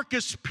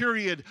darkest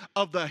period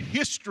of the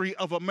history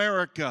of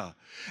America.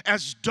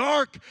 As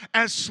dark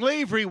as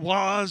slavery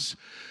was,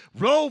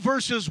 Roe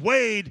versus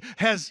Wade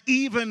has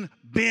even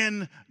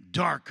been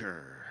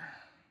darker.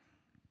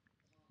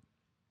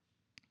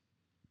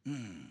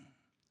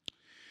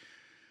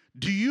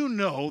 Do you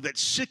know that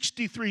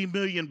 63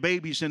 million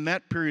babies in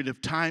that period of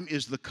time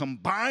is the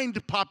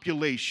combined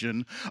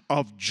population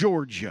of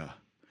Georgia,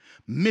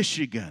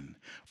 Michigan,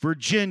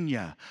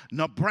 Virginia,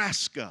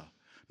 Nebraska,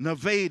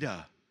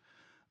 Nevada,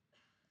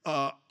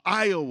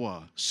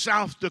 Iowa,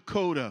 South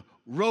Dakota,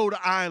 Rhode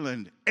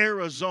Island,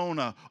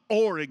 Arizona,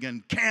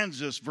 Oregon,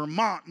 Kansas,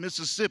 Vermont,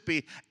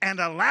 Mississippi, and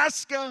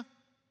Alaska?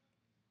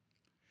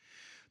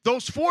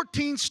 Those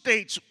 14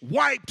 states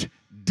wiped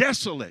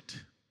desolate.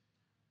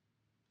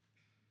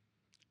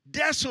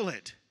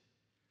 Desolate.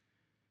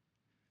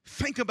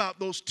 Think about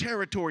those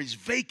territories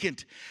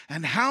vacant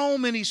and how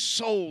many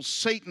souls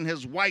Satan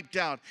has wiped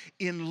out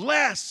in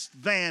less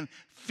than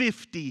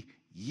 50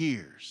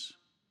 years.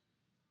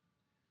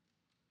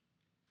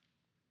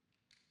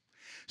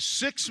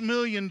 6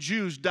 million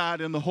Jews died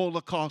in the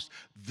Holocaust.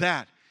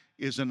 That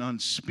is an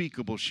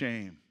unspeakable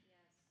shame.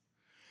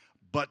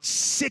 But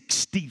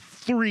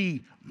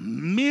 63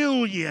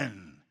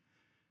 million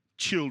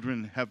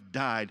children have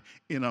died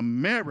in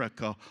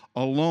America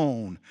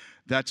alone.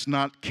 That's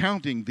not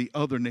counting the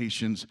other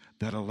nations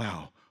that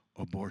allow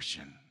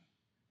abortion.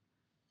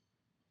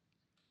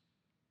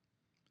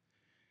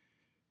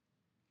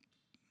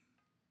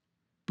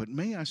 But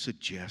may I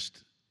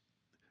suggest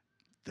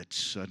that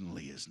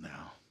suddenly is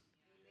now?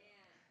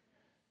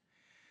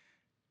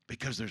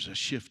 Because there's a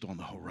shift on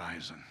the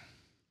horizon.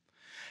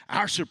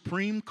 Our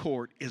Supreme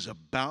Court is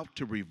about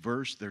to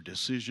reverse their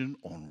decision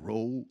on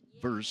Roe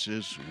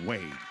versus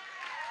Wade.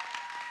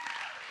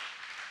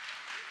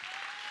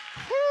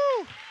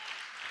 Whew.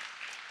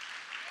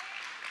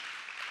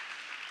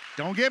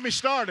 Don't get me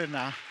started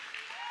now.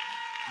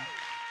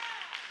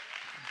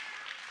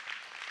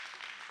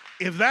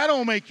 If that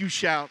don't make you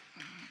shout,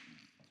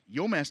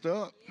 you're messed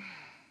up.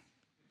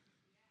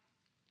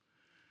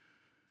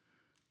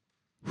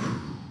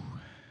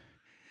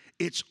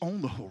 It's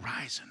on the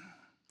horizon.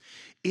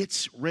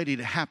 It's ready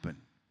to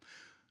happen.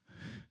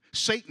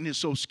 Satan is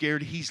so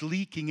scared he's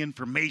leaking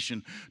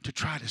information to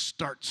try to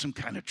start some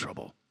kind of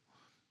trouble.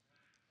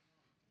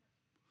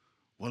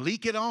 Well,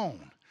 leak it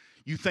on.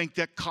 You think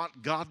that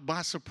caught God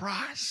by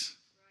surprise?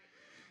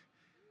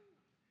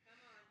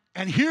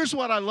 And here's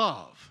what I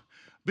love.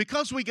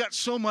 Because we got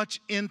so much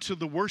into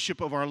the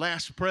worship of our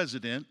last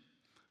president,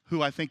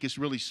 who I think is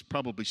really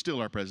probably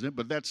still our president,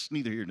 but that's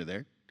neither here nor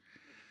there.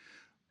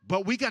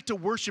 But we got to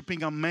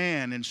worshiping a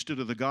man instead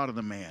of the God of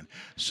the man.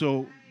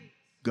 So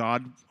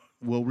God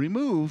will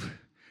remove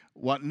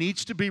what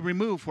needs to be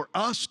removed for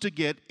us to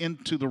get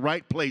into the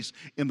right place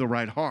in the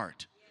right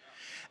heart.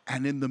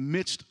 And in the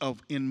midst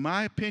of, in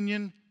my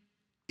opinion,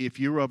 if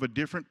you're of a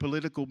different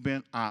political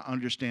bent, I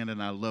understand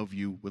and I love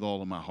you with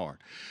all of my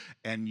heart.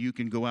 And you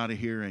can go out of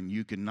here and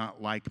you can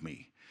not like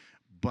me.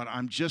 But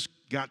I'm just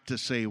got to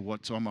say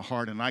what's on my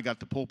heart, and I got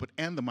the pulpit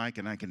and the mic,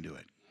 and I can do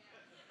it.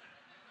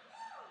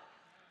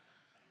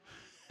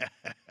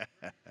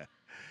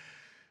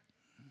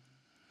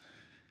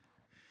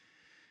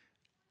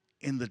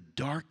 In the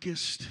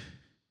darkest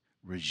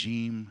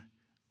regime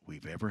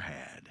we've ever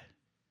had,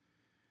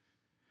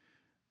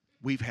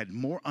 we've had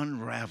more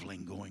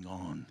unraveling going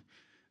on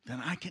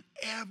than I can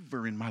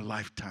ever in my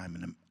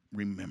lifetime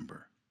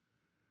remember.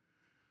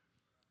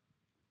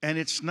 And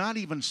it's not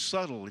even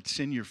subtle, it's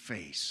in your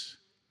face.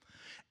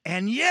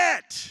 And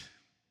yet,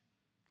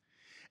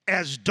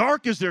 as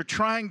dark as they're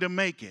trying to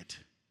make it,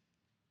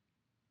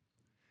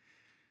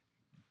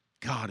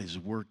 God is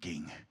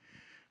working,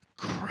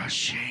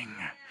 crushing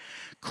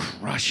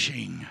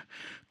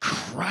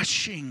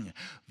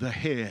the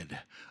head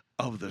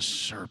of the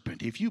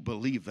serpent. If you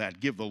believe that,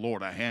 give the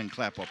Lord a hand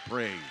clap of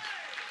praise.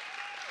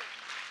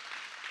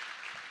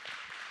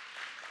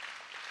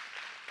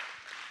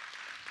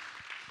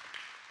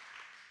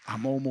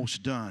 I'm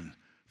almost done.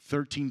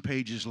 13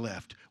 pages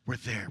left. We're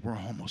there. We're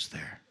almost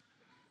there.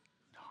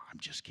 No, I'm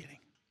just kidding.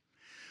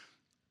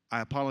 I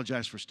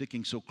apologize for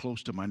sticking so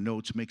close to my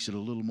notes. Makes it a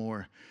little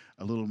more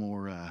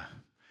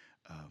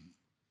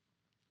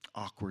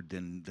awkward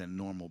than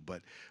normal.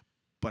 But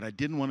I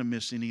didn't want to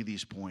miss any of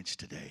these points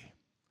today.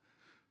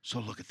 So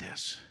look at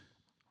this.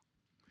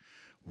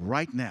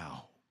 Right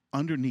now,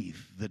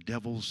 underneath the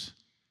devil's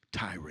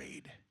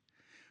tirade,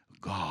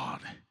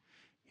 God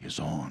is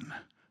on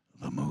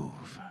the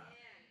move.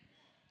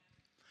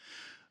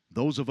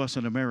 Those of us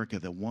in America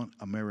that want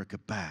America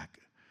back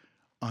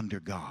under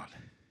God,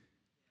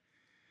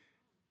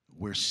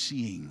 we're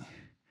seeing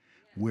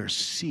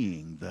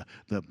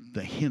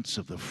the hints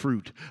of the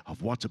fruit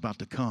of what's about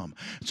to come.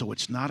 So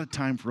it's not a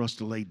time for us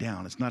to lay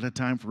down. It's not a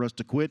time for us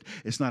to quit.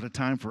 It's not a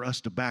time for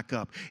us to back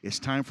up. It's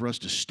time for us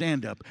to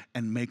stand up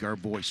and make our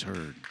voice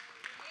heard.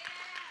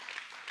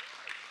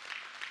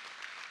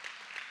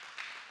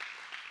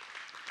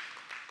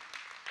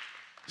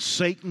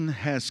 Satan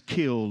has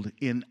killed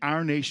in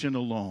our nation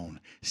alone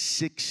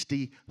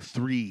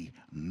 63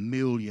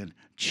 million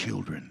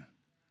children.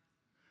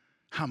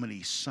 How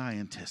many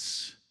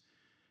scientists?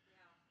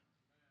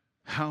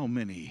 How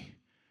many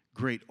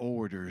great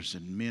orators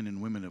and men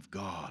and women of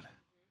God?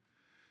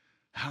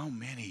 How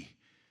many,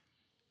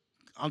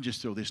 I'll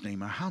just throw this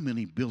name out, how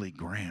many Billy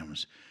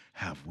Grahams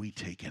have we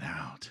taken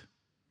out?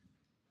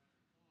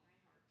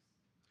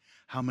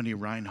 How many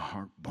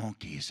Reinhard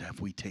Bonnke's have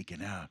we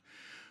taken out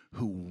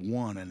who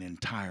won an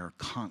entire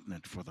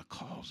continent for the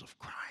cause of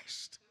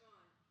Christ?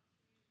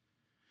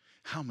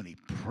 How many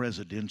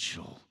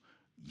presidential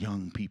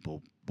young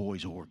people,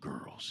 boys or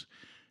girls,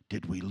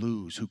 did we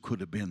lose who could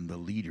have been the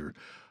leader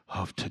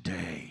of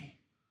today?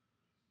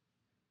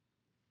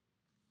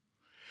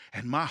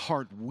 And my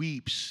heart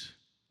weeps.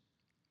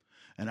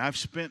 And I've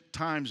spent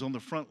times on the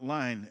front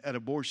line at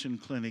abortion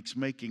clinics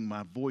making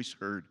my voice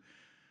heard.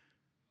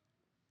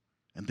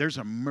 And there's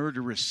a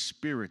murderous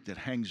spirit that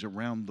hangs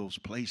around those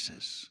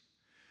places.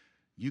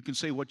 You can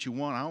say what you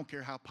want. I don't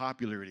care how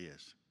popular it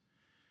is.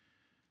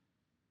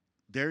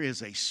 There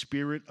is a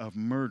spirit of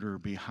murder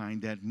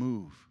behind that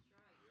move.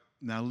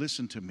 Now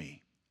listen to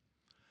me.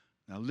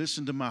 Now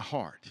listen to my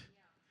heart.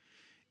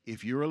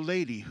 If you're a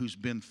lady who's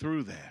been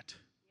through that,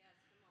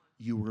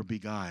 you were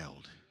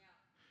beguiled.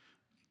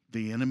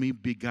 The enemy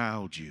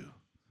beguiled you.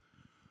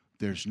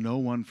 There's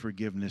no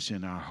unforgiveness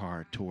in our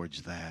heart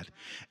towards that,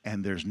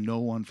 and there's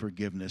no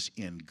unforgiveness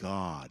in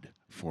God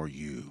for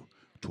you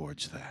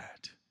towards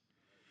that.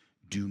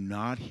 Do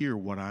not hear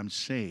what I'm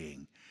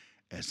saying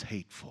as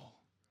hateful.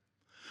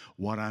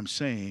 What I'm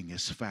saying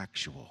is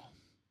factual.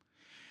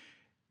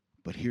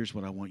 But here's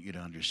what I want you to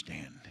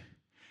understand.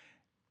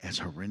 As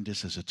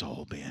horrendous as it's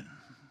all been,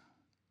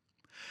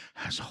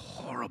 as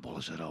horrible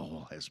as it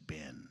all has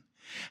been,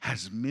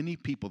 as many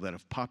people that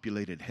have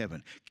populated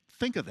heaven,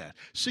 think of that,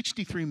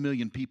 63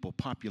 million people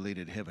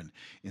populated heaven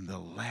in the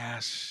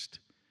last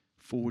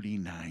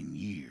 49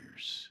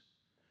 years,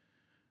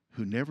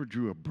 who never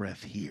drew a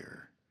breath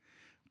here,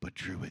 but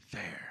drew it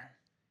there.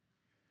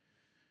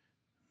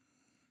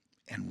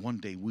 And one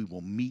day we will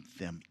meet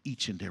them,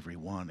 each and every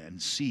one,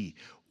 and see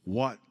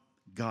what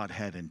God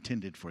had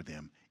intended for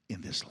them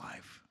in this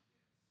life.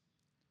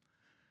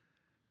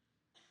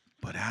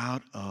 But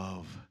out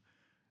of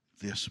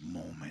this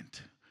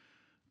moment,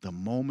 the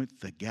moment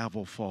the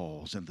gavel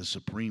falls and the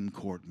Supreme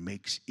Court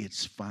makes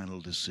its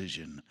final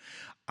decision,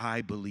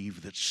 I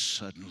believe that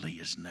suddenly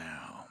is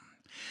now.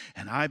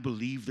 And I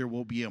believe there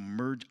will be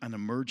an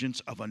emergence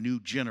of a new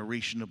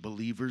generation of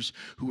believers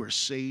who are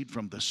saved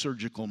from the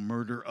surgical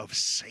murder of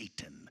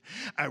Satan.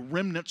 A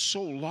remnant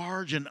so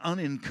large and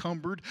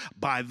unencumbered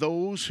by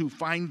those who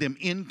find them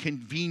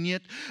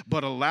inconvenient,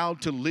 but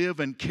allowed to live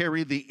and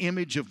carry the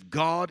image of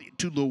God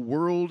to the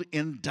world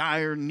in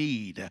dire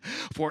need.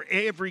 For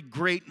every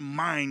great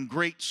mind,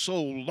 great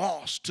soul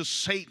lost to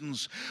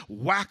Satan's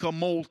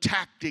whack-a-mole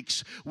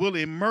tactics will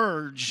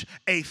emerge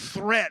a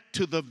threat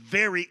to the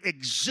very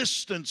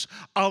existence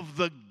of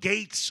the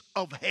gates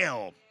of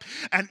hell.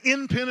 An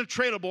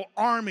impenetrable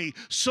army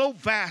so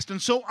vast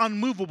and so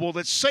unmovable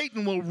that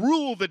Satan will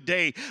rule the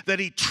day that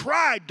he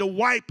tried to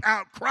wipe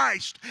out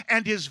Christ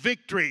and his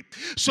victory.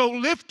 So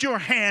lift your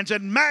hands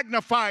and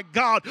magnify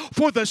God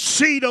for the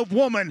seed of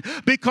woman,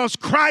 because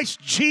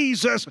Christ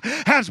Jesus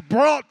has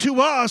brought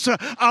to us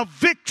a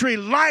victory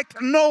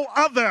like no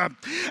other.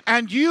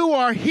 And you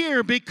are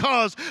here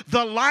because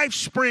the life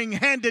spring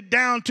handed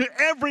down to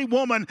every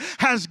woman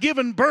has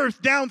given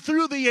birth down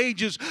through the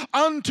ages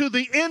unto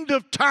the end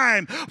of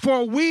time.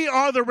 For we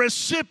are the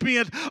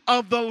recipient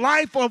of the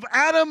life of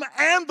Adam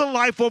and the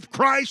life of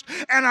Christ,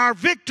 and our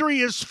victory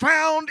is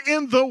found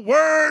in the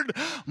word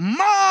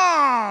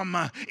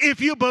Mom.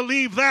 If you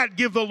believe that,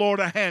 give the Lord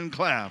a hand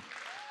clap.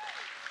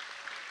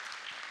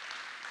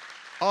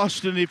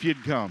 Austin, if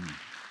you'd come.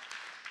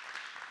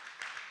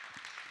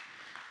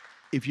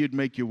 If you'd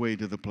make your way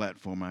to the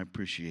platform, I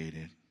appreciate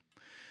it.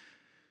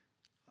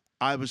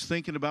 I was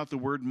thinking about the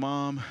word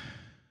mom,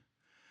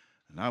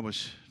 and I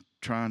was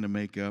trying to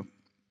make up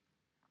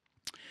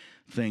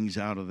things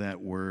out of that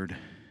word,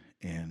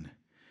 and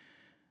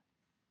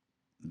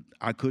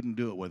I couldn't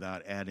do it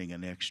without adding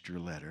an extra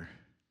letter.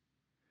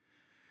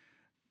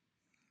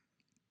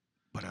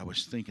 But I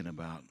was thinking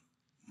about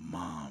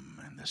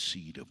mom and the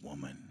seed of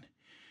woman,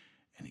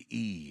 and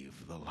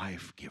Eve, the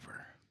life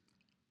giver.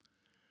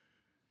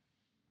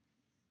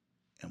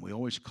 And we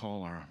always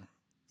call our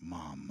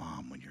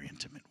mom when you're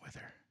intimate with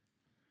her.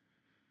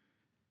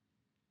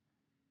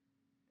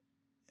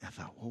 I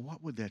thought, well,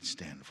 what would that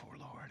stand for,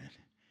 Lord? And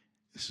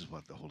this is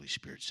what the Holy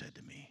Spirit said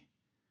to me.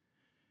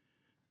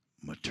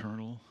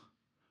 Maternal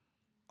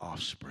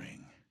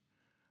offspring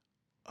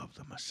of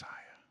the Messiah.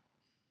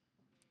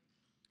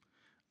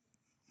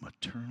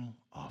 Maternal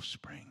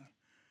offspring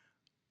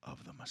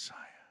of the Messiah.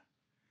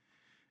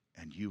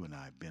 And you and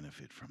I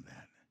benefit from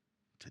that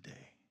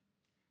today.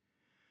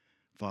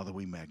 Father,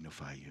 we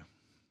magnify you.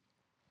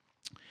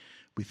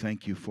 We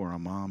thank you for our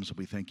moms.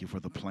 We thank you for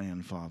the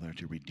plan, Father,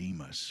 to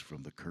redeem us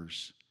from the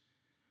curse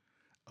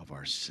of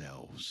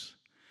ourselves,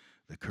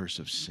 the curse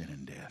of sin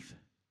and death.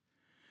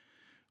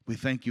 We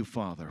thank you,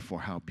 Father,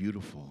 for how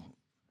beautiful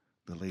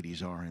the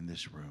ladies are in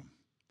this room,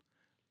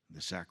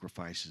 the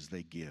sacrifices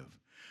they give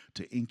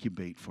to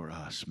incubate for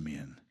us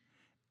men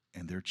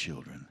and their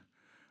children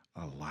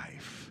a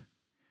life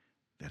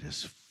that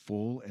is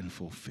full and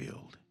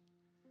fulfilled.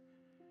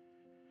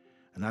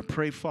 And I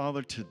pray,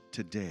 Father,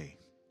 today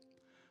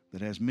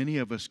that as many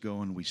of us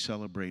go and we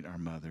celebrate our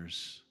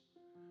mothers,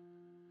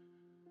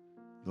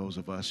 those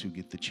of us who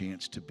get the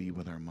chance to be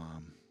with our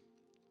mom,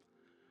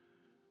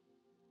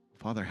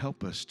 Father,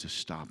 help us to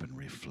stop and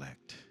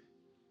reflect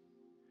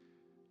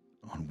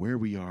on where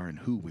we are and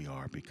who we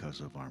are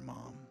because of our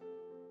mom.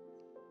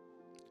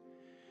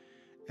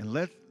 And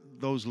let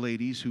those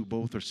ladies who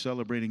both are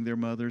celebrating their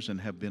mothers and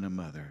have been a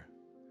mother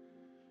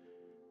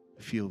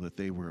feel that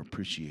they were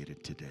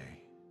appreciated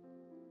today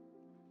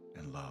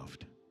and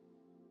loved.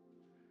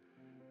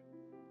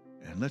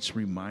 And let's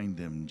remind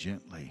them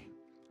gently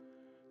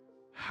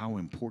how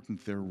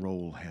important their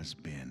role has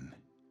been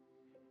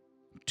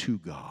to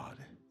God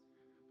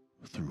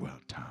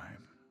throughout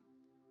time.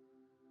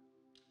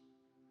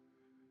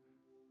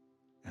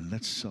 And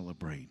let's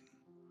celebrate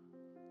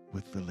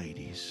with the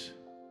ladies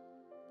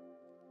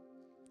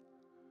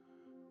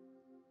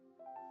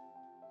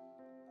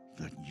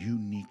the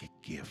unique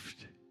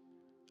gift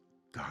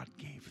God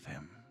gave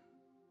them.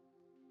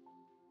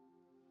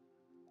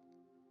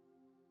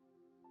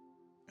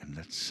 And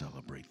let's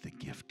celebrate the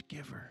gift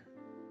giver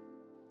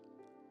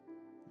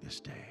this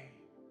day.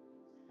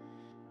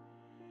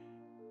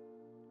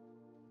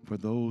 For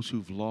those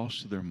who've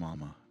lost their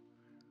mama,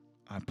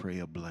 I pray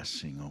a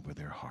blessing over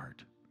their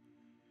heart.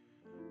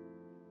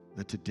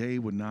 That today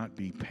would not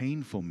be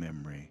painful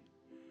memory,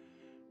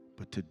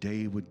 but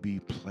today would be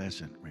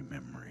pleasant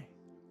memory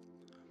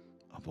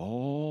of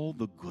all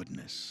the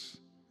goodness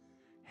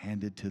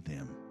handed to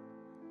them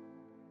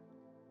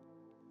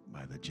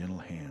by the gentle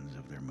hands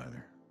of their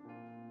mother.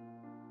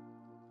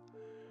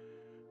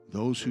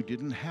 Those who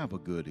didn't have a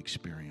good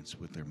experience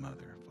with their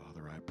mother,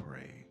 Father, I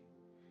pray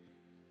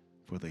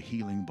for the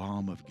healing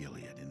balm of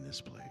Gilead in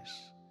this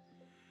place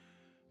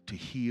to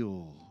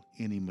heal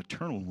any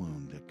maternal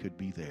wound that could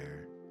be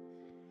there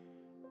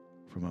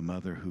from a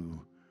mother who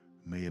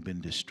may have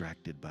been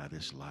distracted by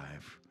this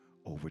life,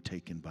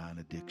 overtaken by an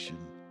addiction,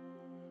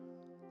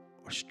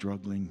 or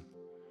struggling,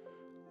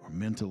 or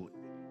mental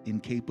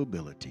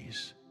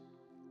incapabilities.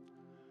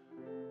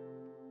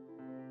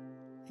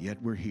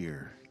 Yet we're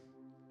here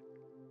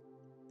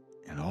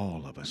And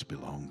all of us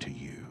belong to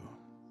you.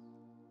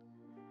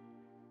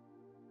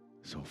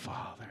 So,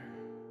 Father,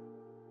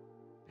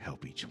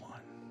 help each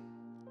one.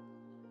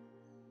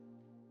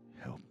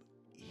 Help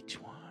each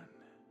one.